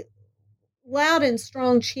a loud and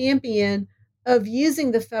strong champion of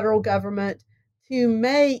using the federal government to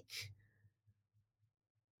make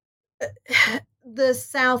the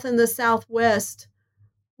South and the Southwest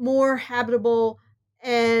more habitable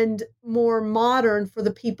and more modern for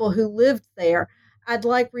the people who lived there. I'd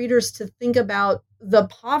like readers to think about the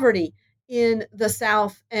poverty in the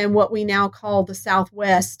South and what we now call the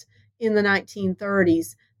Southwest in the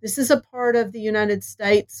 1930s. This is a part of the United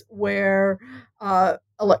States where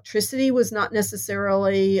electricity was not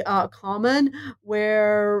necessarily common,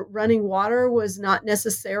 where running water was not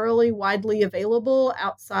necessarily widely available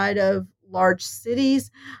outside of large cities.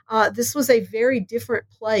 This was a very different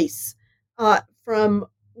place from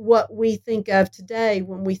what we think of today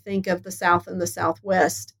when we think of the South and the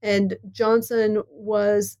Southwest. And Johnson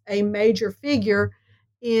was a major figure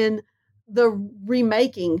in the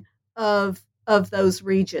remaking of those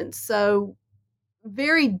regions. So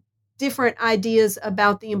very different ideas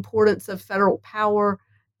about the importance of federal power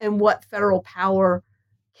and what federal power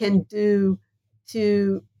can do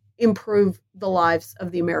to improve the lives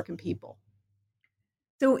of the American people.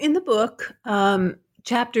 So in the book,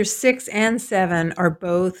 chapters 6 and 7 are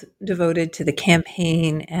both devoted to the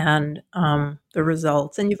campaign and the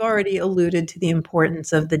results. And you've already alluded to the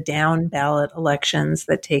importance of the down ballot elections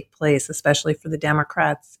that take place, especially for the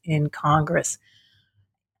Democrats in Congress.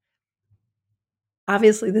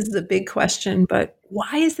 Obviously, this is a big question, but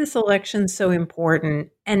why is this election so important?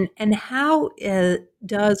 And how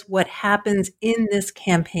does what happens in this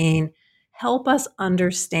campaign help us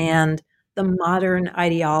understand the modern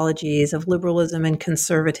ideologies of liberalism and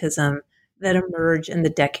conservatism that emerge in the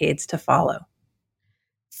decades to follow?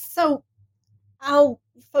 So I'll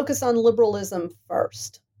focus on liberalism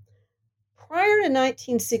first. Prior to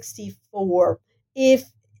 1964, if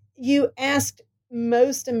you asked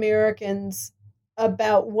most Americans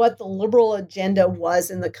about what the liberal agenda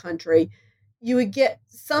was in the country, you would get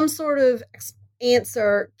some sort of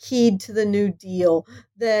answer keyed to the New Deal,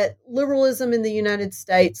 that liberalism in the United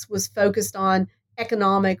States was focused on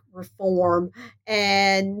economic reform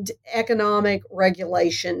and economic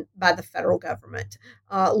regulation by the federal government,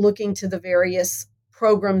 looking to the various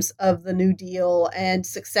programs of the New Deal and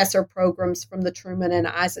successor programs from the Truman and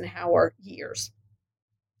Eisenhower years.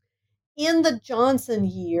 In the Johnson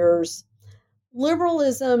years,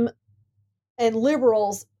 liberalism and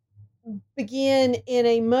liberals begin in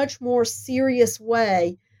a much more serious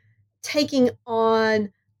way taking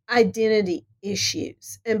on identity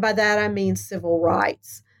issues. And by that, I mean civil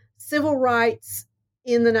rights. Civil rights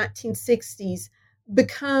in the 1960s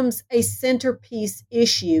becomes a centerpiece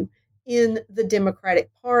issue in the Democratic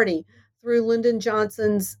Party through Lyndon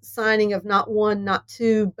Johnson's signing of not one, not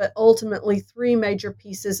two, but ultimately three major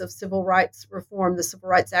pieces of civil rights reform: the Civil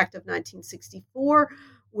Rights Act of 1964,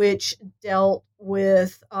 which dealt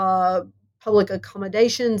with public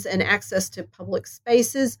accommodations and access to public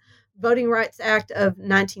spaces; Voting Rights Act of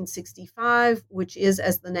 1965, which is,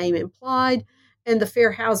 as the name implied; and the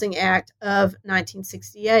Fair Housing Act of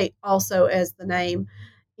 1968, also as the name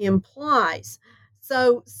implies.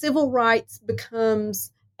 So civil rights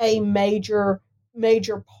becomes a major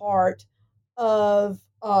part of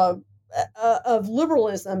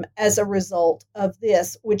liberalism as a result of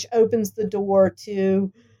this, which opens the door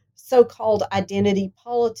to so-called identity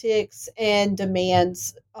politics and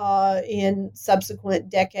demands in subsequent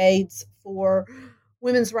decades for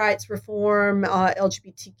women's rights reform,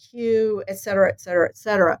 LGBTQ, et cetera, et cetera, et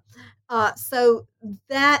cetera. So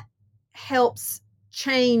that helps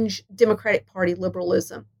change Democratic Party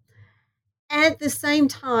liberalism. At the same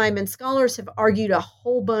time, and scholars have argued a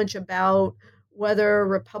whole bunch about whether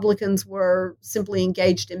Republicans were simply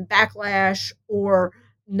engaged in backlash or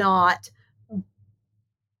not,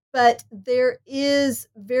 but there is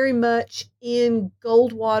very much in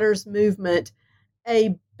Goldwater's movement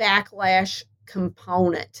a backlash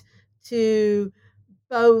component to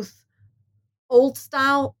both old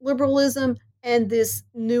style liberalism and this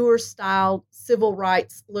newer style civil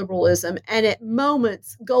rights liberalism. And at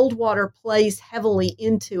moments, Goldwater plays heavily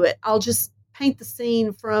into it. I'll just paint the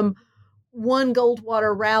scene from one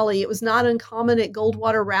Goldwater rally. It was not uncommon at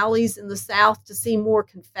Goldwater rallies in the South to see more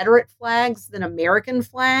Confederate flags than American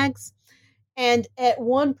flags. And at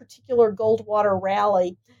one particular Goldwater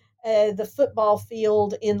rally, the football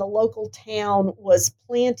field in the local town was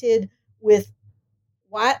planted with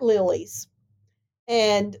white lilies,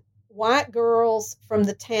 and white girls from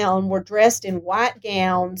the town were dressed in white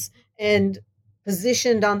gowns and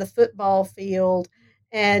positioned on the football field.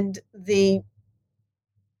 And the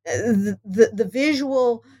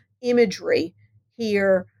visual imagery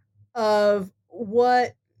here of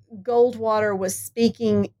what Goldwater was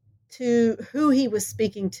speaking to, who he was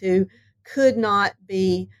speaking to, could not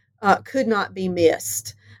be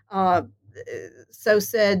missed. So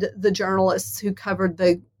said the journalists who covered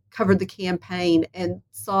the campaign and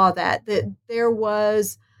saw that there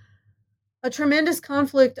was a tremendous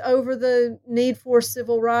conflict over the need for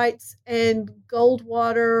civil rights, and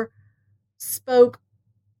Goldwater spoke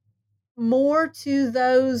more to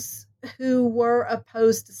those who were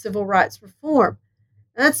opposed to civil rights reform.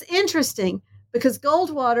 That's interesting because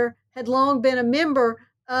Goldwater had long been a member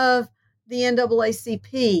of the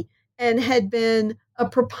NAACP and had been a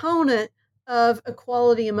proponent of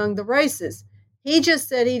equality among the races. He just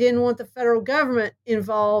said he didn't want the federal government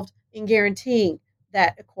involved in guaranteeing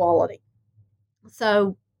that equality.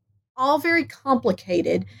 So, all very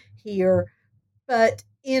complicated here, but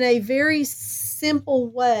in a very simple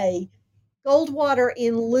way, Goldwater,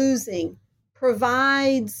 in Losing,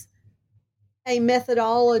 provides a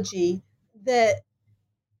methodology that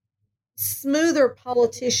smoother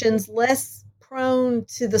politicians, less prone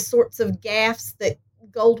to the sorts of gaffes that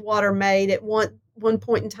Goldwater made. At one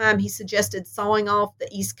point in time, he suggested sawing off the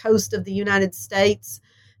east coast of the United States.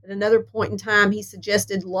 At another point in time, he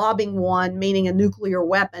suggested lobbing one, meaning a nuclear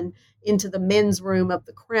weapon, into the men's room of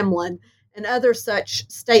the Kremlin, and other such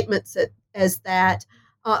statements as that.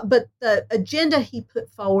 But the agenda he put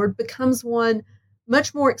forward becomes one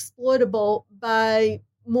much more exploitable by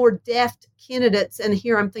more deft candidates. And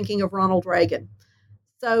here I'm thinking of Ronald Reagan.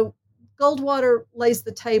 So Goldwater lays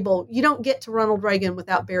the table. You don't get to Ronald Reagan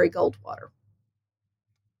without Barry Goldwater.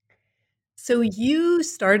 So you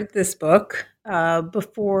started this book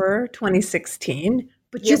before 2016,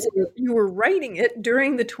 but yes, you were writing it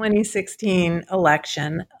during the 2016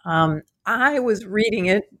 election. I was reading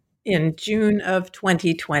it in June of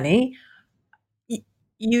 2020.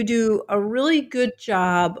 You do a really good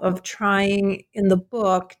job of trying in the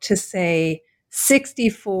book to say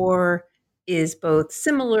 64 is both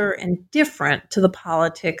similar and different to the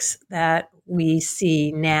politics that we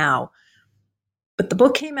see now. But the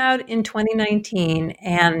book came out in 2019,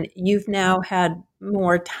 and you've now had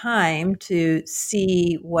more time to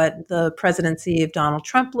see what the presidency of Donald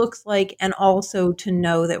Trump looks like, and also to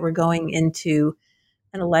know that we're going into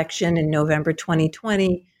an election in November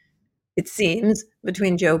 2020, it seems,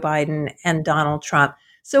 between Joe Biden and Donald Trump.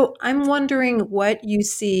 So I'm wondering what you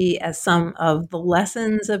see as some of the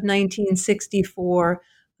lessons of 1964.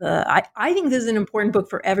 I think this is an important book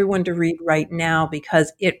for everyone to read right now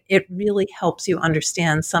because it really helps you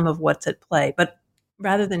understand some of what's at play. But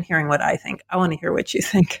rather than hearing what I think, I want to hear what you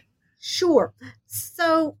think. Sure.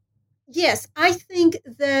 So, yes, I think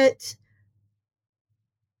that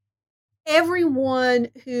everyone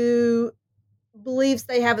who believes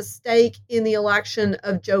they have a stake in the election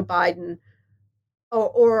of Joe Biden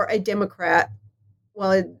or a Democrat,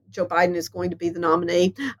 well, Joe Biden is going to be the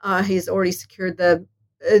nominee. He's already secured the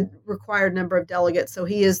required number of delegates, so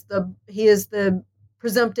he is the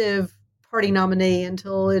presumptive party nominee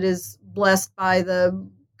until it is blessed by the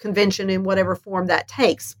convention in whatever form that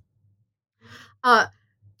takes.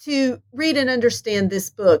 To read and understand this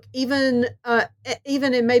book, even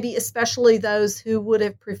and maybe especially those who would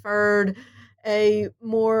have preferred a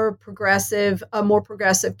more progressive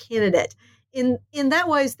candidate. In that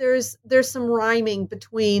ways, there's some rhyming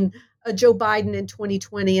between a Joe Biden in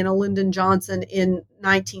 2020 and a Lyndon Johnson in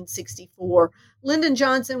 1964. Lyndon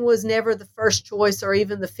Johnson was never the first choice or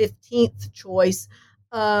even the 15th choice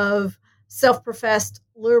of self-professed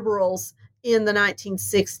liberals in the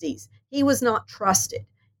 1960s. He was not trusted,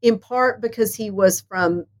 in part because he was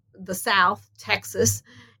from the South, Texas,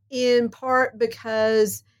 in part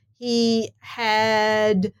because he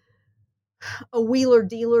had a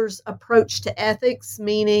wheeler-dealer's approach to ethics,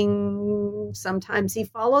 meaning sometimes he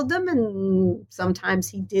followed them and sometimes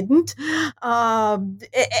he didn't.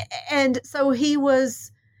 And so he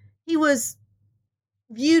was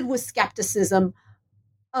viewed with skepticism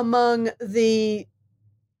among the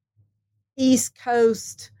East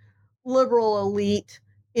Coast liberal elite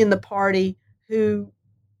in the party who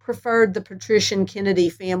preferred the patrician Kennedy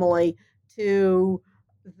family to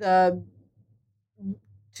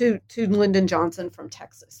Lyndon Johnson from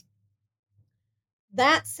Texas.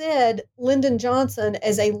 That said, Lyndon Johnson,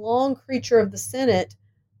 as a long creature of the Senate,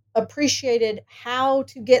 appreciated how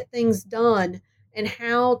to get things done and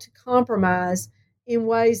how to compromise in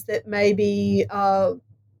ways that maybe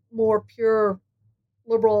more pure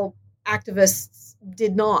liberal activists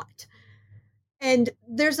did not. And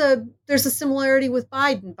there's a similarity with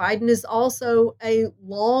Biden. Biden is also a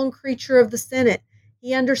long creature of the Senate.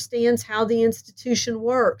 He understands how the institution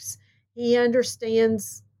works. He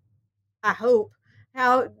understands, I hope,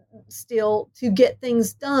 how still to get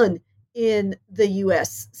things done in the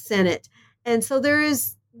U.S. Senate. And so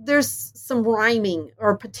there's some rhyming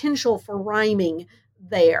or potential for rhyming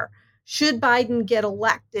there. Should Biden get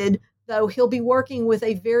elected, though he'll be working with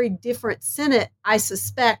a very different Senate, I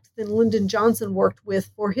suspect, than Lyndon Johnson worked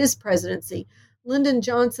with for his presidency. Lyndon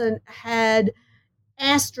Johnson had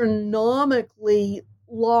astronomically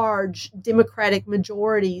large Democratic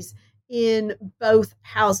majorities in both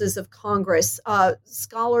houses of Congress.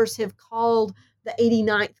 Scholars have called the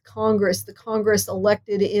 89th Congress, the Congress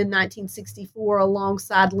elected in 1964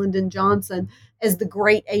 alongside Lyndon Johnson, as the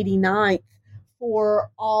Great 89th for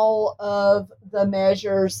all of the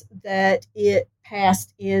measures that it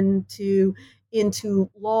passed into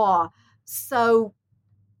law. So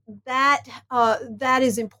that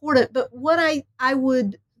is important. But what I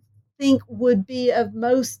would think would be of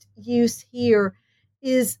most use here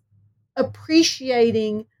is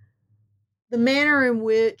appreciating the manner in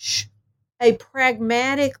which a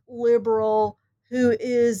pragmatic liberal who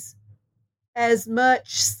is as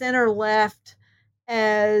much center left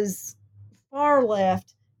as far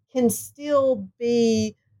left can still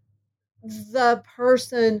be the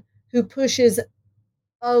person who pushes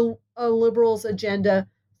a liberal's agenda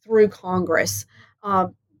through Congress,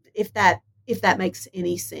 if that makes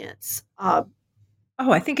any sense. Oh,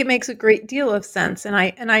 I think it makes a great deal of sense. And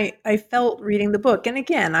I felt reading the book. And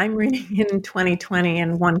again, I'm reading it in 2020,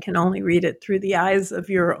 and one can only read it through the eyes of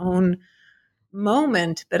your own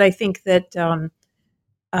moment. But I think that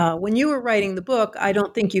when you were writing the book, I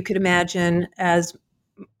don't think you could imagine, as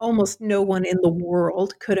almost no one in the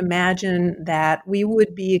world could imagine, that we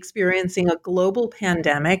would be experiencing a global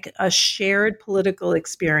pandemic, a shared political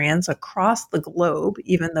experience across the globe,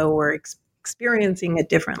 even though we're experiencing it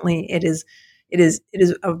differently. It is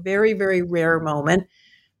a very, very rare moment.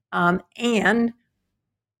 And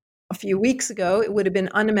a few weeks ago, it would have been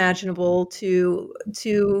unimaginable to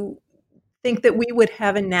think that we would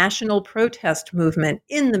have a national protest movement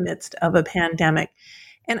in the midst of a pandemic.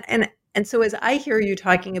 And so as I hear you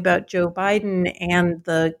talking about Joe Biden and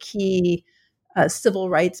the key civil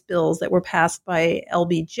rights bills that were passed by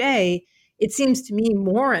LBJ, it seems to me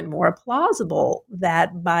more and more plausible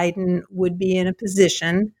that Biden would be in a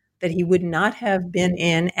position that he would not have been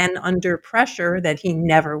in, and under pressure that he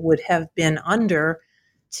never would have been under,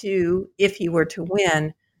 to, if he were to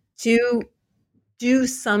win, to do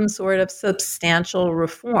some sort of substantial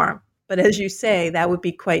reform. But as you say, that would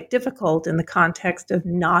be quite difficult in the context of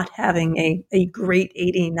not having a great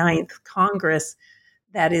 89th Congress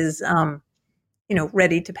that is,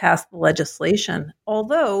 ready to pass the legislation.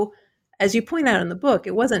 Although, as you point out in the book,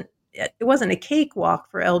 it wasn't a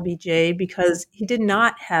cakewalk for LBJ, because he did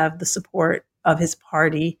not have the support of his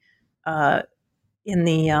party in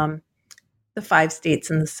the 5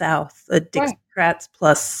 states in the South, the Dixiecrats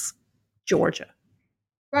plus Georgia.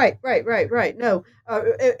 Right. No,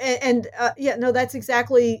 no, that's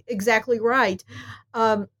exactly right.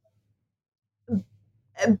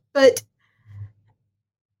 But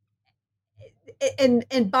and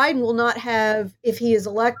Biden will not have, if he is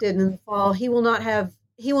elected in the fall, he will not have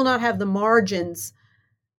the margins,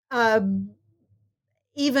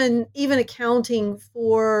 even accounting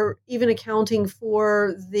for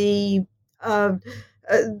the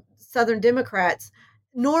Southern Democrats.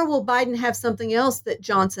 Nor will Biden have something else that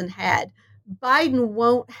Johnson had. Biden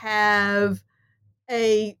won't have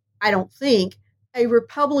I don't think, a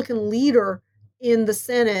Republican leader in the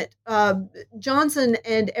Senate. Johnson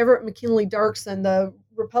and Everett McKinley Dirksen, the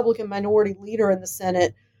Republican minority leader in the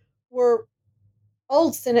Senate, were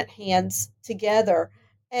old Senate hands together.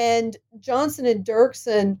 And Johnson and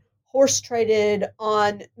Dirksen horse traded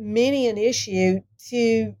on many an issue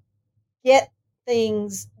to get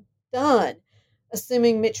things done,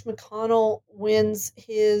 assuming Mitch McConnell wins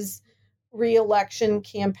his re-election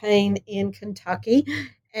campaign in Kentucky.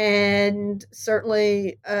 And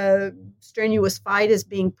certainly a strenuous fight is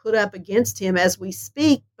being put up against him as we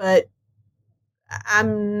speak, but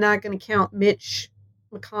I'm not going to count Mitch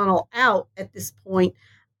McConnell out at this point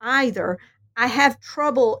either. I have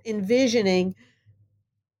trouble envisioning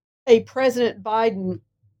a President Biden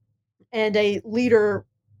and a leader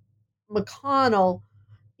McConnell,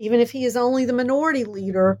 even if he is only the minority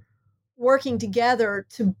leader, working together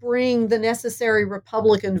to bring the necessary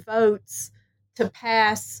Republican votes to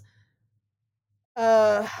pass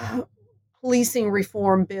a policing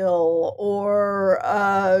reform bill or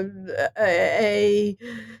any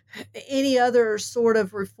other sort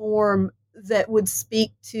of reform that would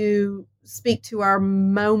speak to our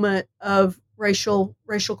moment of racial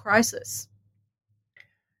crisis.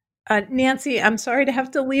 Nancy, I'm sorry to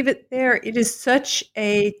have to leave it there. It is such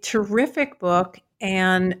a terrific book,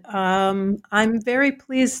 and I'm very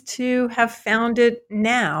pleased to have found it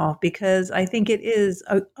now, because I think it is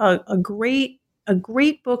a great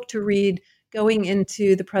book to read going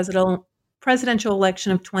into the presidential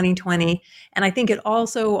election of 2020. And I think it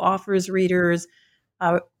also offers readers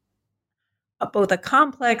both a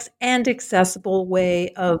complex and accessible way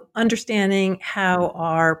of understanding how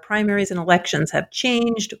our primaries and elections have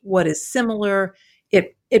changed, what is similar.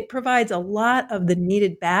 It provides a lot of the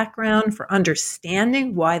needed background for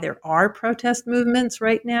understanding why there are protest movements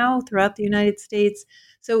right now throughout the United States.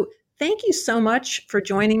 So thank you so much for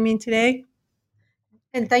joining me today.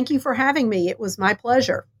 And thank you for having me. It was my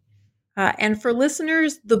pleasure. And for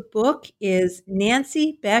listeners, the book is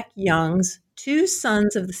Nancy Beck Young's Two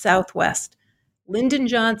Sons of the Southwest, Lyndon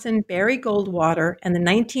Johnson, Barry Goldwater, and the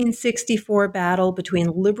 1964 battle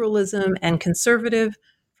between liberalism and conservative,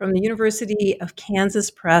 from the University of Kansas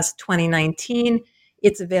Press, 2019.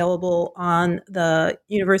 It's available on the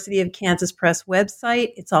University of Kansas Press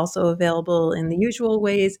website. It's also available in the usual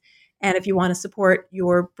ways. And if you want to support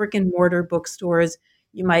your brick and mortar bookstores,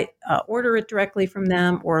 you might order it directly from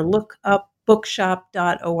them or look up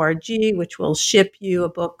bookshop.org, which will ship you a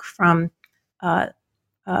book from the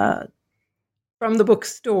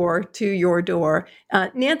bookstore to your door.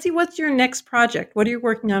 Nancy, what's your next project? What are you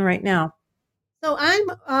working on right now? So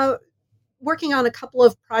I'm working on a couple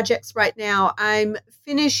of projects right now. I'm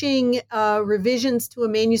finishing revisions to a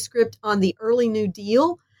manuscript on the early New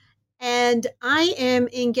Deal, and I am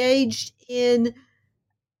engaged in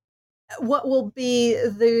what will be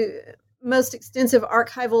the most extensive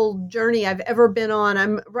archival journey I've ever been on.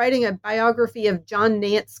 I'm writing a biography of John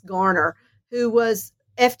Nance Garner, who was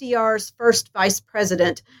FDR's first vice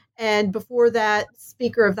president, and before that,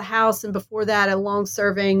 Speaker of the House, and before that, a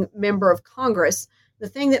long-serving member of Congress. The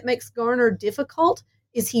thing that makes Garner difficult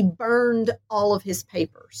is he burned all of his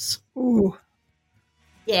papers. Ooh.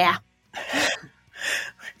 Yeah.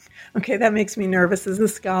 Okay, that makes me nervous as a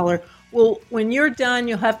scholar. Well, when you're done,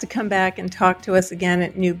 you'll have to come back and talk to us again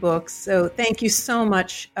at New Books. So thank you so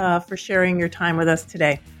much for sharing your time with us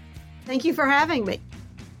today. Thank you for having me.